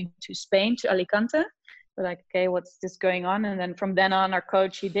were going to Spain, to Alicante. We're like, okay, what's this going on? And then from then on, our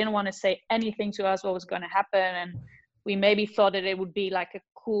coach, he didn't want to say anything to us what was going to happen. And we maybe thought that it would be like a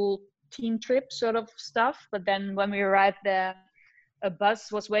cool team trip sort of stuff. But then when we arrived there, a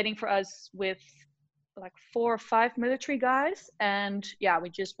bus was waiting for us with like 4 or 5 military guys. And yeah, we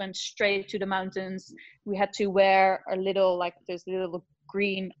just went straight to the mountains. We had to wear a little, like those little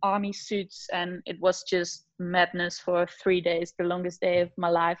green army suits. And it was just madness for 3 days, the longest day of my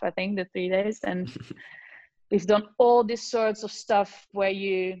life, I think, the 3 days. And we've done all these sorts of stuff where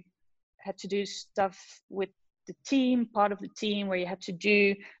you had to do stuff with the team, part of the team, where you had to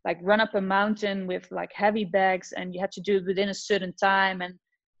do like run up a mountain with like heavy bags, and you had to do it within a certain time, and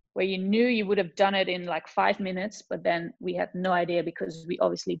where you knew you would have done it in like 5 minutes, but then we had no idea because we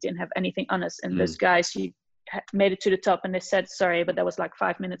obviously didn't have anything on us. And those guys, you made it to the top and they said, sorry, but that was like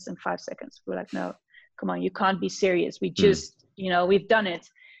 5 minutes and 5 seconds. We're like, no, come on, you can't be serious. We just, we've done it.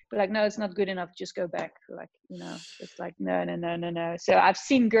 We're like, no, it's not good enough. Just go back. We're like, it's like, no. So I've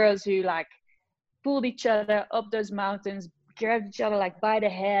seen girls who like pulled each other up those mountains, grabbed each other like by the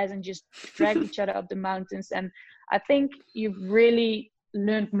hairs and just dragged each other up the mountains. And I think you've really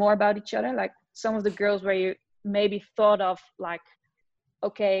learned more about each other. Like some of the girls where you maybe thought of like,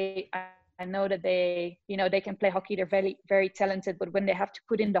 okay, I know that they can play hockey, they're very, very talented, but when they have to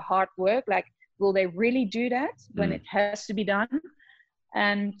put in the hard work, like, will they really do that when it has to be done?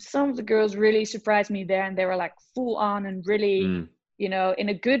 And some of the girls really surprised me there, and they were like full on and really, in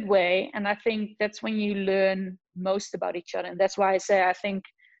a good way. And I think that's when you learn most about each other. And that's why I say, I think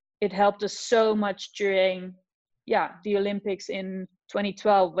it helped us so much during, the Olympics in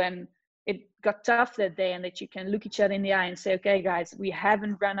 2012, when it got tough that day, and that you can look each other in the eye and say, okay, guys, we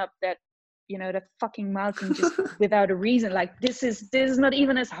haven't run up that, that fucking mountain just without a reason. Like this is not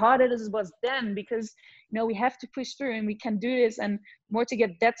even as hard as it was then, because, we have to push through and we can do this, and more to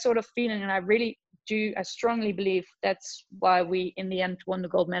get that sort of feeling. And I strongly believe that's why we in the end won the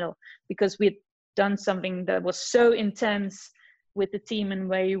gold medal, because we had done something that was so intense with the team, and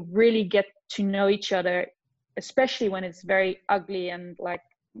where you really get to know each other, especially when it's very ugly and like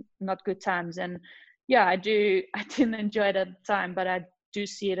not good times. And I didn't enjoy it at the time, but I do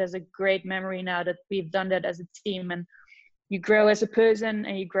see it as a great memory now that we've done that as a team. And you grow as a person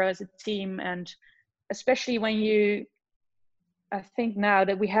and you grow as a team. And especially when I think now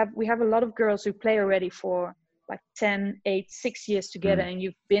that we have a lot of girls who play already for like 10, 8, 6 years together, and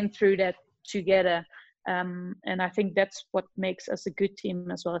you've been through that together. And I think that's what makes us a good team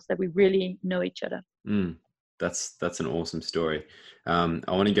as well, is that we really know each other. That's an awesome story. I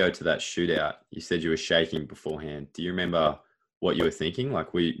want to go to that shootout. You said you were shaking beforehand. Do you remember what you were thinking?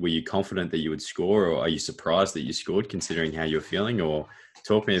 Like, were you confident that you would score, or are you surprised that you scored considering how you're feeling? Or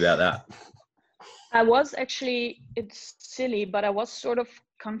talk to me about that. I was actually, it's silly, but I was sort of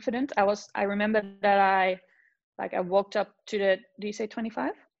confident. I remember that I walked up to do you say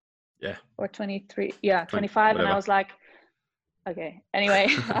 25? Yeah. Or 23? Yeah, 25. Whatever. And I was like, okay. Anyway,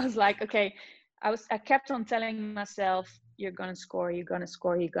 I was like, okay. I kept on telling myself, you're going to score, you're going to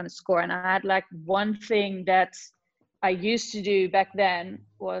score, you're going to score. And I had like one thing that I used to do back then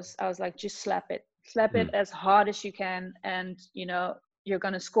was, I was like, just slap it as hard as you can. And, you're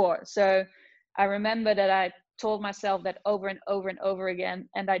going to score. So I remember that I told myself that over and over and over again,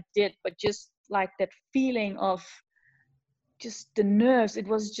 and I did, but just like that feeling of just the nerves, it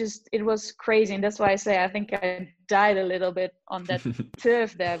was crazy. And that's why I say I think I died a little bit on that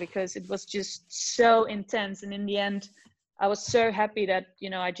turf there, because it was just so intense. And in the end, I was so happy that,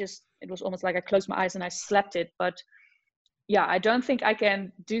 it was almost like I closed my eyes and I slapped it. But I don't think I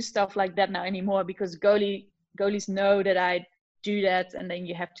can do stuff like that now anymore, because goalies know that I do that, and then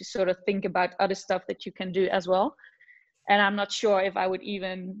you have to sort of think about other stuff that you can do as well. And I'm not sure if I would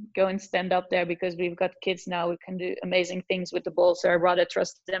even go and stand up there, because we've got kids now who can do amazing things with the ball. So I'd rather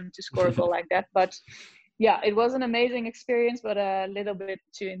trust them to score a goal like that. But yeah, it was an amazing experience, but a little bit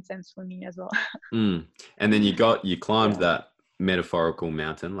too intense for me as well. And then you climbed that metaphorical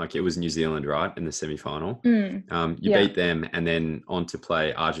mountain, like it was New Zealand, right, in the semi-final. You beat them, and then on to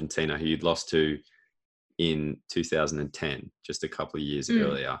play Argentina, who you'd lost to in 2010, just a couple of years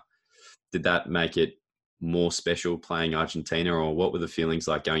earlier. Did that make it more special playing Argentina, or what were the feelings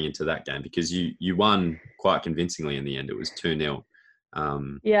like going into that game? Because you won quite convincingly in the end. It was 2-0.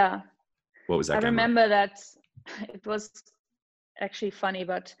 Yeah. What was that game I remember like? that it was actually funny,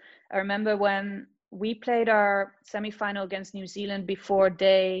 but I remember when we played our semi-final against New Zealand before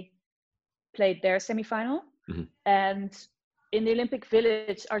they played their semi-final. And in the Olympic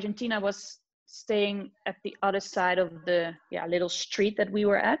Village, Argentina was staying at the other side of the little street that we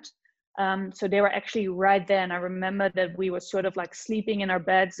were at. So they were actually right there. And I remember that we were sort of like sleeping in our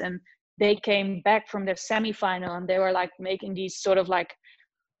beds, and they came back from their semi-final, and they were like making these sort of like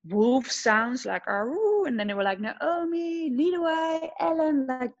wolf sounds, like "Aroo," and then they were like, "Naomi, lead away, Ellen,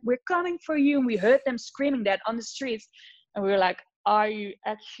 like we're coming for you." And we heard them screaming that on the streets, and we were like, "Are you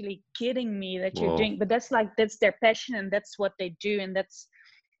actually kidding me that you're doing?" But that's their passion, and that's what they do, and that's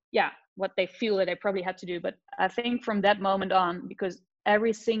what they feel that they probably had to do. But I think from that moment on, because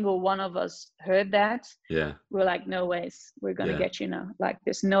every single one of us heard that, we're like, no ways, we're gonna get you now. Like,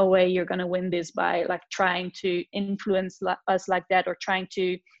 there's no way you're gonna win this by like trying to influence us like that, or trying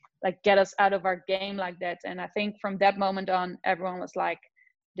to like get us out of our game like that. And I think from that moment on, everyone was like,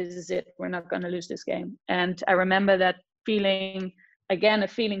 this is it, we're not gonna lose this game. And I remember that feeling again, a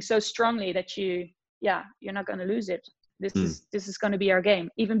feeling so strongly that you're not gonna lose it. This is going to be our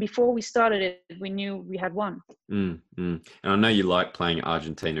game. Even before we started it, we knew we had won. And I know you like playing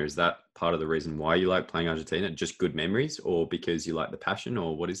Argentina. Is that part of the reason why you like playing Argentina? Just good memories, or because you like the passion,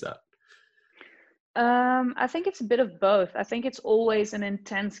 or what is that? I think it's a bit of both. I think it's always an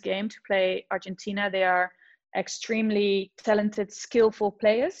intense game to play Argentina. They are extremely talented, skillful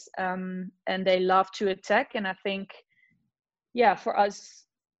players, and they love to attack. And I think, for us,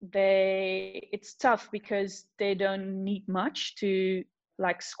 it's tough because they don't need much to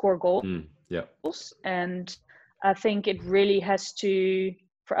like score goals. And I think it really has to,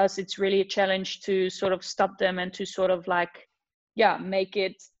 for us, it's really a challenge to sort of stop them, and to sort of like make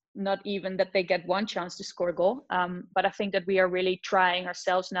it not even that they get one chance to score a goal, but I think that we are really trying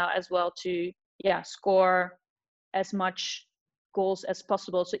ourselves now as well to score as much goals as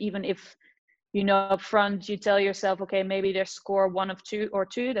possible. So even if up front, you tell yourself, okay, maybe they score 1 of 2 or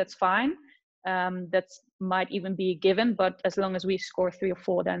 2, that's fine. That might even be given, but as long as we score 3 or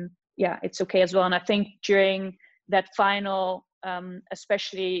 4, then it's okay as well. And I think during that final,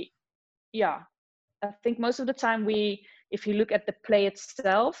 especially, I think most of the time if you look at the play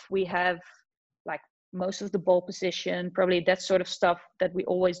itself, we have like most of the ball position, probably that sort of stuff that we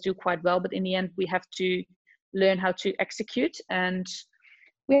always do quite well. But in the end, we have to learn how to execute. And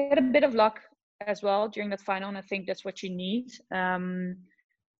we had a bit of luck as well during that final, and I think that's what you need.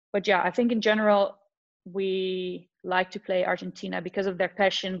 But I think in general we like to play Argentina because of their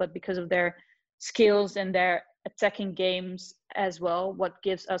passion, but because of their skills and their attacking games as well, what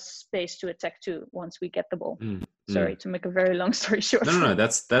gives us space to attack too once we get the ball. Sorry to make a very long story short. No,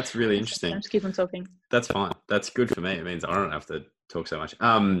 that's really interesting. Just keep on talking. That's fine. That's good for me. It means I don't have to talk so much.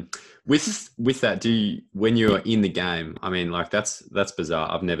 With that, when you're in the game, I mean, like that's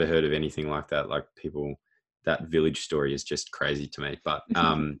bizarre. I've never heard of anything like that. Like that village story is just crazy to me. But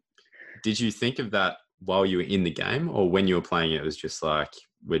did you think of that while you were in the game, or when you were playing it was just like,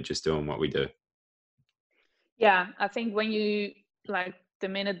 we're just doing what we do? Yeah, I think when you like, the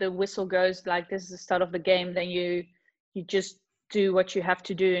minute the whistle goes, like this is the start of the game, then you just do what you have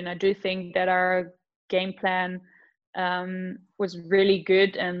to do. And I do think that our game plan was really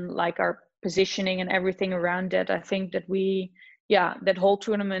good, and like our positioning and everything around that. I think that that whole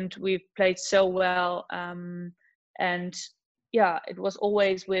tournament we've played so well, and it was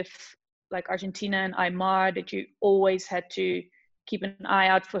always with like Argentina and Aymar that you always had to keep an eye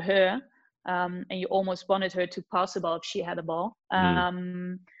out for her, and you almost wanted her to pass the ball if she had a ball.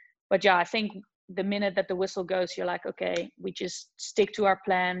 But I think the minute that the whistle goes, you're like, okay, we just stick to our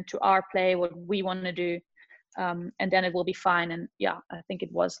plan, to our play, what we want to do. And then it will be fine. And I think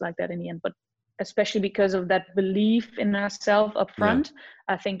it was like that in the end, but especially because of that belief in ourselves up front,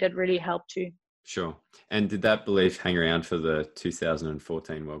 I think that really helped too. Sure. And did that belief hang around for the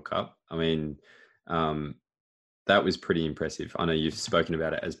 2014 World Cup? I mean, that was pretty impressive. I know you've spoken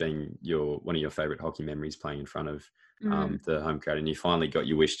about it as being one of your favorite hockey memories, playing in front of the home crowd, and you finally got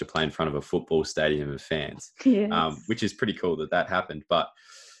your wish to play in front of a football stadium of fans, Yes. which is pretty cool that happened. But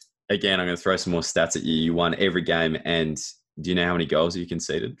again, I'm going to throw some more stats at you. You won every game, and do you know how many goals you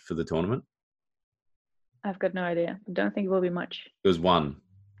conceded for the tournament? I've got no idea. I don't think it will be much. It was one.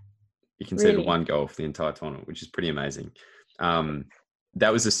 You conceded Really? one goal for the entire tournament, which is pretty amazing.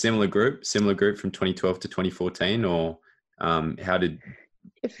 That was a similar group from 2012 to 2014, or how did?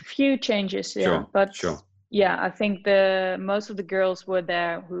 A few changes, yeah. Sure, But sure. yeah, I think most of the girls were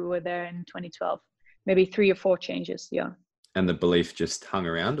there who were there in 2012. Maybe 3 or 4 changes, yeah. And the belief just hung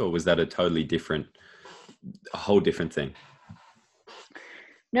around, or was that a whole different thing?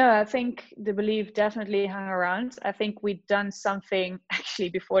 No, I think the belief definitely hung around. I think we'd done something actually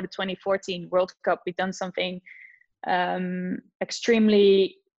before the 2014 World Cup. We'd done something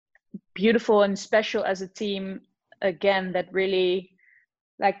extremely beautiful and special as a team. Again, that really,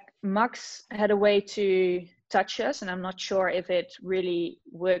 like, Max had a way to touch us, and I'm not sure if it really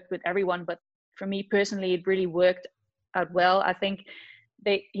worked with everyone, but for me personally, it really worked out well. I think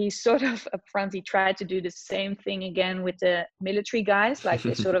he sort of upfront, he tried to do the same thing again with the military guys. Like,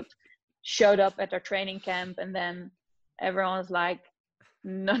 they sort of showed up at our training camp, and then everyone was like,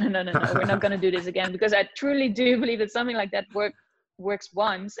 no, we're not going to do this again, because I truly do believe that something like that works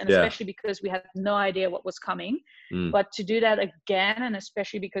once, and especially because we had no idea what was coming. But to do that again, and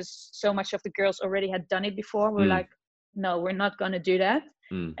especially because so much of the girls already had done it before, we're like, no, we're not going to do that.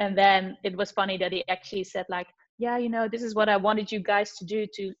 And then it was funny that he actually said, like, yeah, this is what I wanted you guys to do,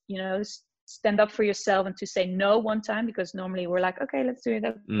 to stand up for yourself and to say no one time, because normally we're like, okay, let's do it,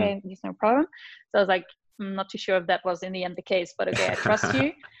 okay, there's no problem. So I was like, I'm not too sure if that was in the end the case, but okay, I trust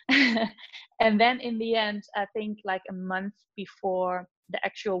you. And then in the end, I think like a month before the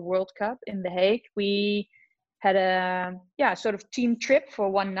actual World Cup in The Hague, we had a sort of team trip for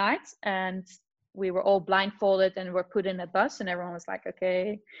one night, and we were all blindfolded and were put in a bus, and everyone was like,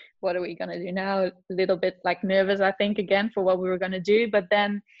 okay, what are we going to do now? A little bit like nervous, I think, again, for what we were going to do. But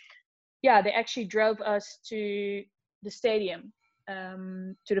then, they actually drove us to the stadium,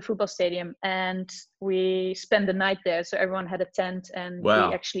 to the football stadium, and we spent the night there. So everyone had a tent, and we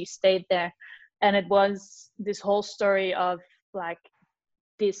actually stayed there. And it was this whole story of like,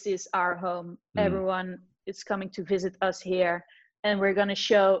 this is our home. Everyone is coming to visit us here, and we're going to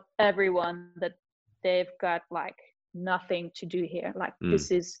show everyone that they've got like nothing to do here. Like,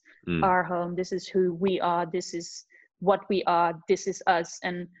 this is our home. This is who we are. This is what we are. This is us.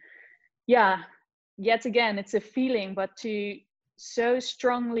 And yet again, it's a feeling, but to so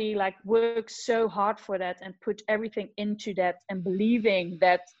strongly like work so hard for that and put everything into that, and believing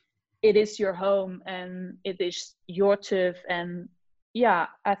that it is your home and it is your turf. And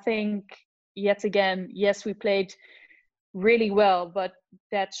I think yet again, yes, we played really well, but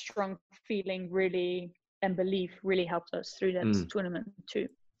that strong feeling really and belief really helped us through that tournament too.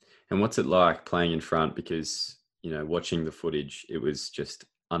 And what's it like playing in front? Because watching the footage, it was just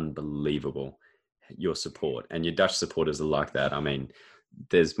unbelievable, your support, and your Dutch supporters are like that. I mean,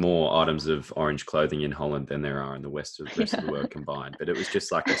 there's more items of orange clothing in Holland than there are in the rest of the world combined, but it was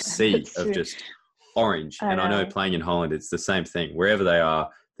just like a sea of just orange. I know playing in Holland, it's the same thing. Wherever they are,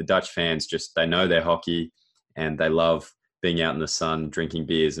 the Dutch fans they know their hockey, and they love being out in the sun, drinking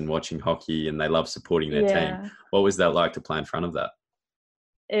beers and watching hockey, and they love supporting their team. What was that like to play in front of that?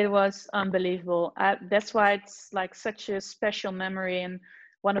 It was unbelievable. That's why it's like such a special memory, and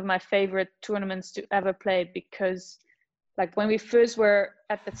one of my favorite tournaments to ever play, because like when we first were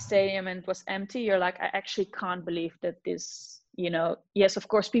at the stadium and it was empty, you're like, I actually can't believe that this, yes, of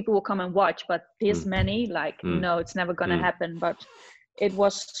course people will come and watch, but this many, like, no, it's never going to happen. But it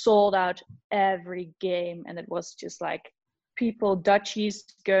was sold out every game, and it was just like people, Dutchies,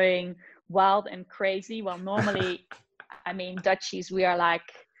 going wild and crazy. Well, normally, I mean, Dutchies, we are like,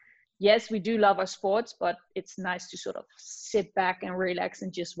 yes, we do love our sports, but it's nice to sort of sit back and relax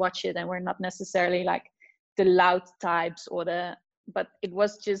and just watch it. And we're not necessarily like the loud types but it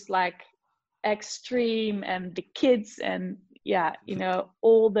was just like extreme, and the kids, and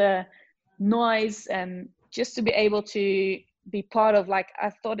all the noise, and just to be able to be part of, like,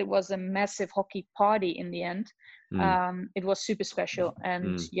 I thought it was a massive hockey party in the end. It was super special.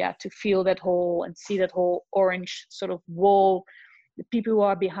 And to feel that whole and see that whole orange sort of wall, the people who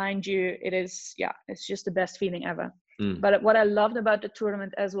are behind you, it's just the best feeling ever. But what I loved about the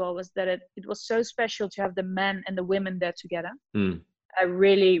tournament as well was that it was so special to have the men and the women there together. I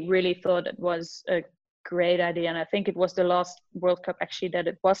really, really thought it was a great idea. And I think it was the last World Cup actually that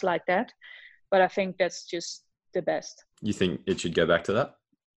it was like that. But I think that's just the best. You think it should go back to that?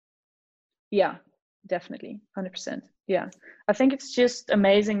 Yeah, definitely. 100%. Yeah. I think it's just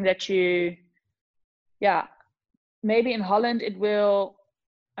amazing that maybe in Holland it will,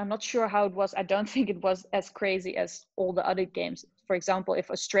 I'm not sure how it was. I don't think it was as crazy as all the other games. For example,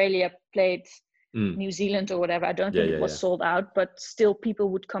 if Australia played New Zealand or whatever, I don't think it was sold out, but still people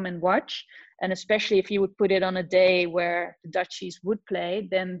would come and watch. And especially if you would put it on a day where the Dutchies would play,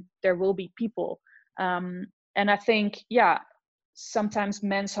 then there will be people. And I think, yeah, sometimes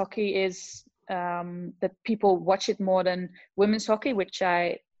men's hockey is that people watch it more than women's hockey, which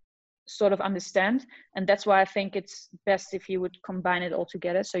I sort of understand. And that's why I think it's best if you would combine it all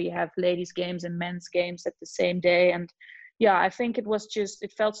together. So you have ladies' games and men's games at the same day. And yeah, I think it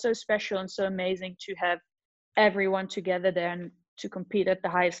felt so special and so amazing to have everyone together there and to compete at the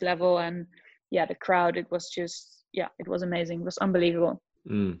highest level. And yeah, the crowd, it was just, yeah, it was amazing. It was unbelievable.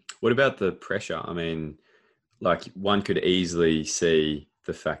 What about the pressure? I mean, like, one could easily see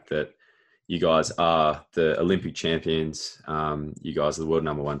the fact that you guys are the Olympic champions. You guys are the world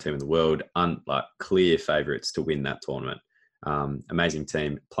number one team in the world, like clear favourites to win that tournament. Amazing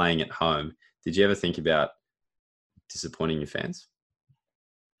team playing at home. Did you ever think about disappointing your fans?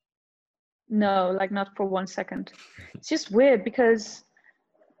 No, like not for 1 second. It's just weird because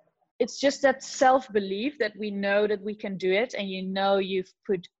it's just that self-belief that we know that we can do it, and you know you've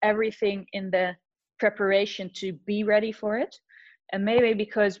put everything in the preparation to be ready for it. And maybe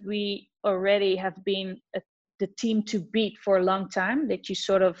because we already have been the team to beat for a long time, that you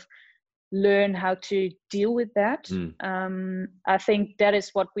sort of learn how to deal with that. I think that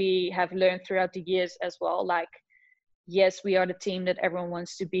is what we have learned throughout the years as well. Like, yes, we are the team that everyone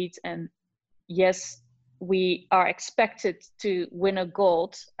wants to beat, and yes, we are expected to win a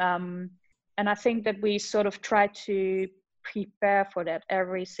gold. And I think that we sort of try to prepare for that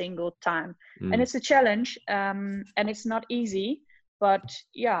every single time. And it's a challenge, and it's not easy. But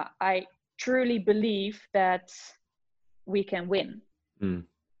yeah, I truly believe that we can win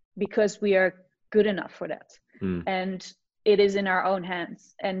because we are good enough for that. And it is in our own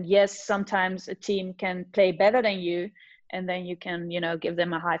hands. And yes, sometimes a team can play better than you, and then you can, give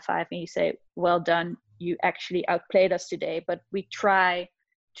them a high five and you say, well done, you actually outplayed us today. But we try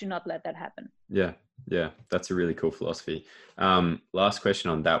to not let that happen. Yeah, that's a really cool philosophy. Last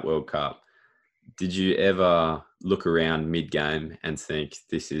question on that World Cup. Did you ever look around mid-game and think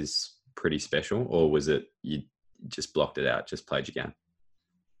this is pretty special, or was it you just blocked it out, just played your game?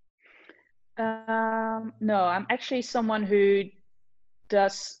 No, I'm actually someone who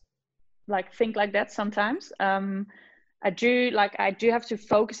does think like that sometimes. I do have to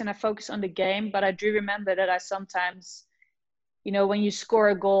focus, and I focus on the game, but I do remember that I sometimes, when you score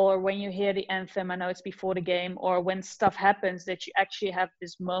a goal or when you hear the anthem, I know it's before the game, or when stuff happens, that you actually have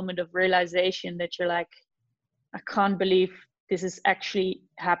this moment of realization that you're like, I can't believe this is actually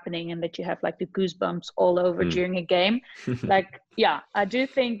happening, and that you have the goosebumps all over during a game. I do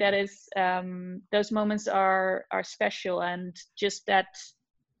think that is, those moments are special, and just that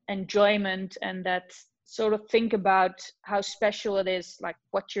enjoyment and that sort of think about how special it is, like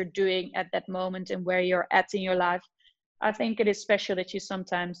what you're doing at that moment and where you're at in your life. I think it is special that you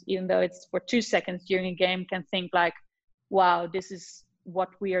sometimes, even though it's for 2 seconds during a game, can think like, wow, this is what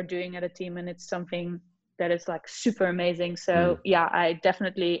we are doing at a team, and it's something that is super amazing. So yeah, I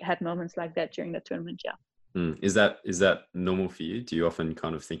definitely had moments like that during the tournament. Yeah. Is that normal for you? Do you often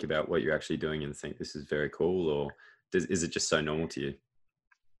kind of think about what you're actually doing and think this is very cool, or is it just so normal to you?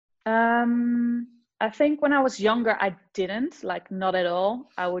 I think when I was younger, I didn't, not at all.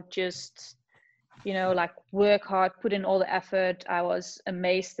 I would just, work hard, put in all the effort. I was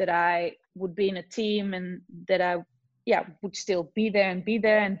amazed that I would be in a team and that I, would still be there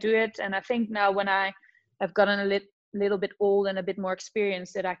and do it. And I think now when I have gotten a little bit old and a bit more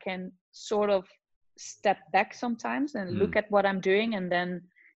experience, that I can sort of step back sometimes and look at what I'm doing, and then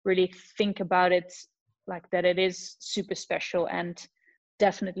really think about it that it is super special and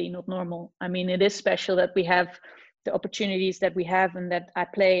definitely not normal. I mean, it is special that we have the opportunities that we have, and that I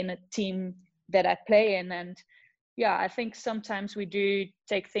play in a team that I play in. And yeah, I think sometimes we do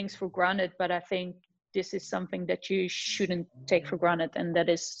take things for granted, but I think this is something that you shouldn't take for granted, and that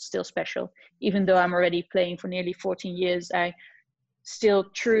is still special. Even though I'm already playing for nearly 14 years, I still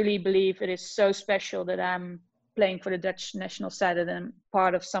truly believe it is so special that I'm playing for the Dutch national side, and I'm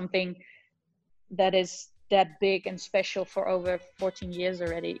part of something that is that big and special for over 14 years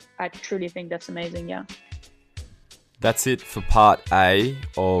already. I truly think that's amazing. Yeah. That's it for part A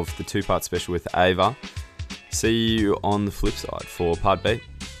of the 2-part special with Eva. See you on the flip side for part B.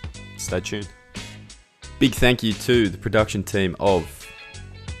 Stay tuned. Big thank you to the production team of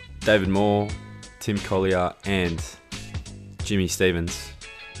David Moore, Tim Collier and Jimmy Stevens.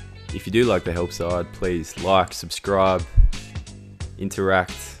 If you do like the help side, please like, subscribe,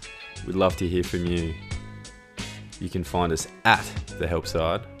 interact. We'd love to hear from you. You can find us at The Help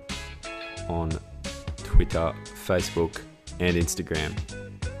Side on Twitter, Facebook, and Instagram.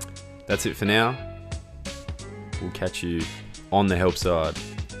 That's it for now. We'll catch you on The Help Side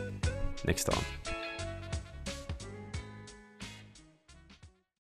next time.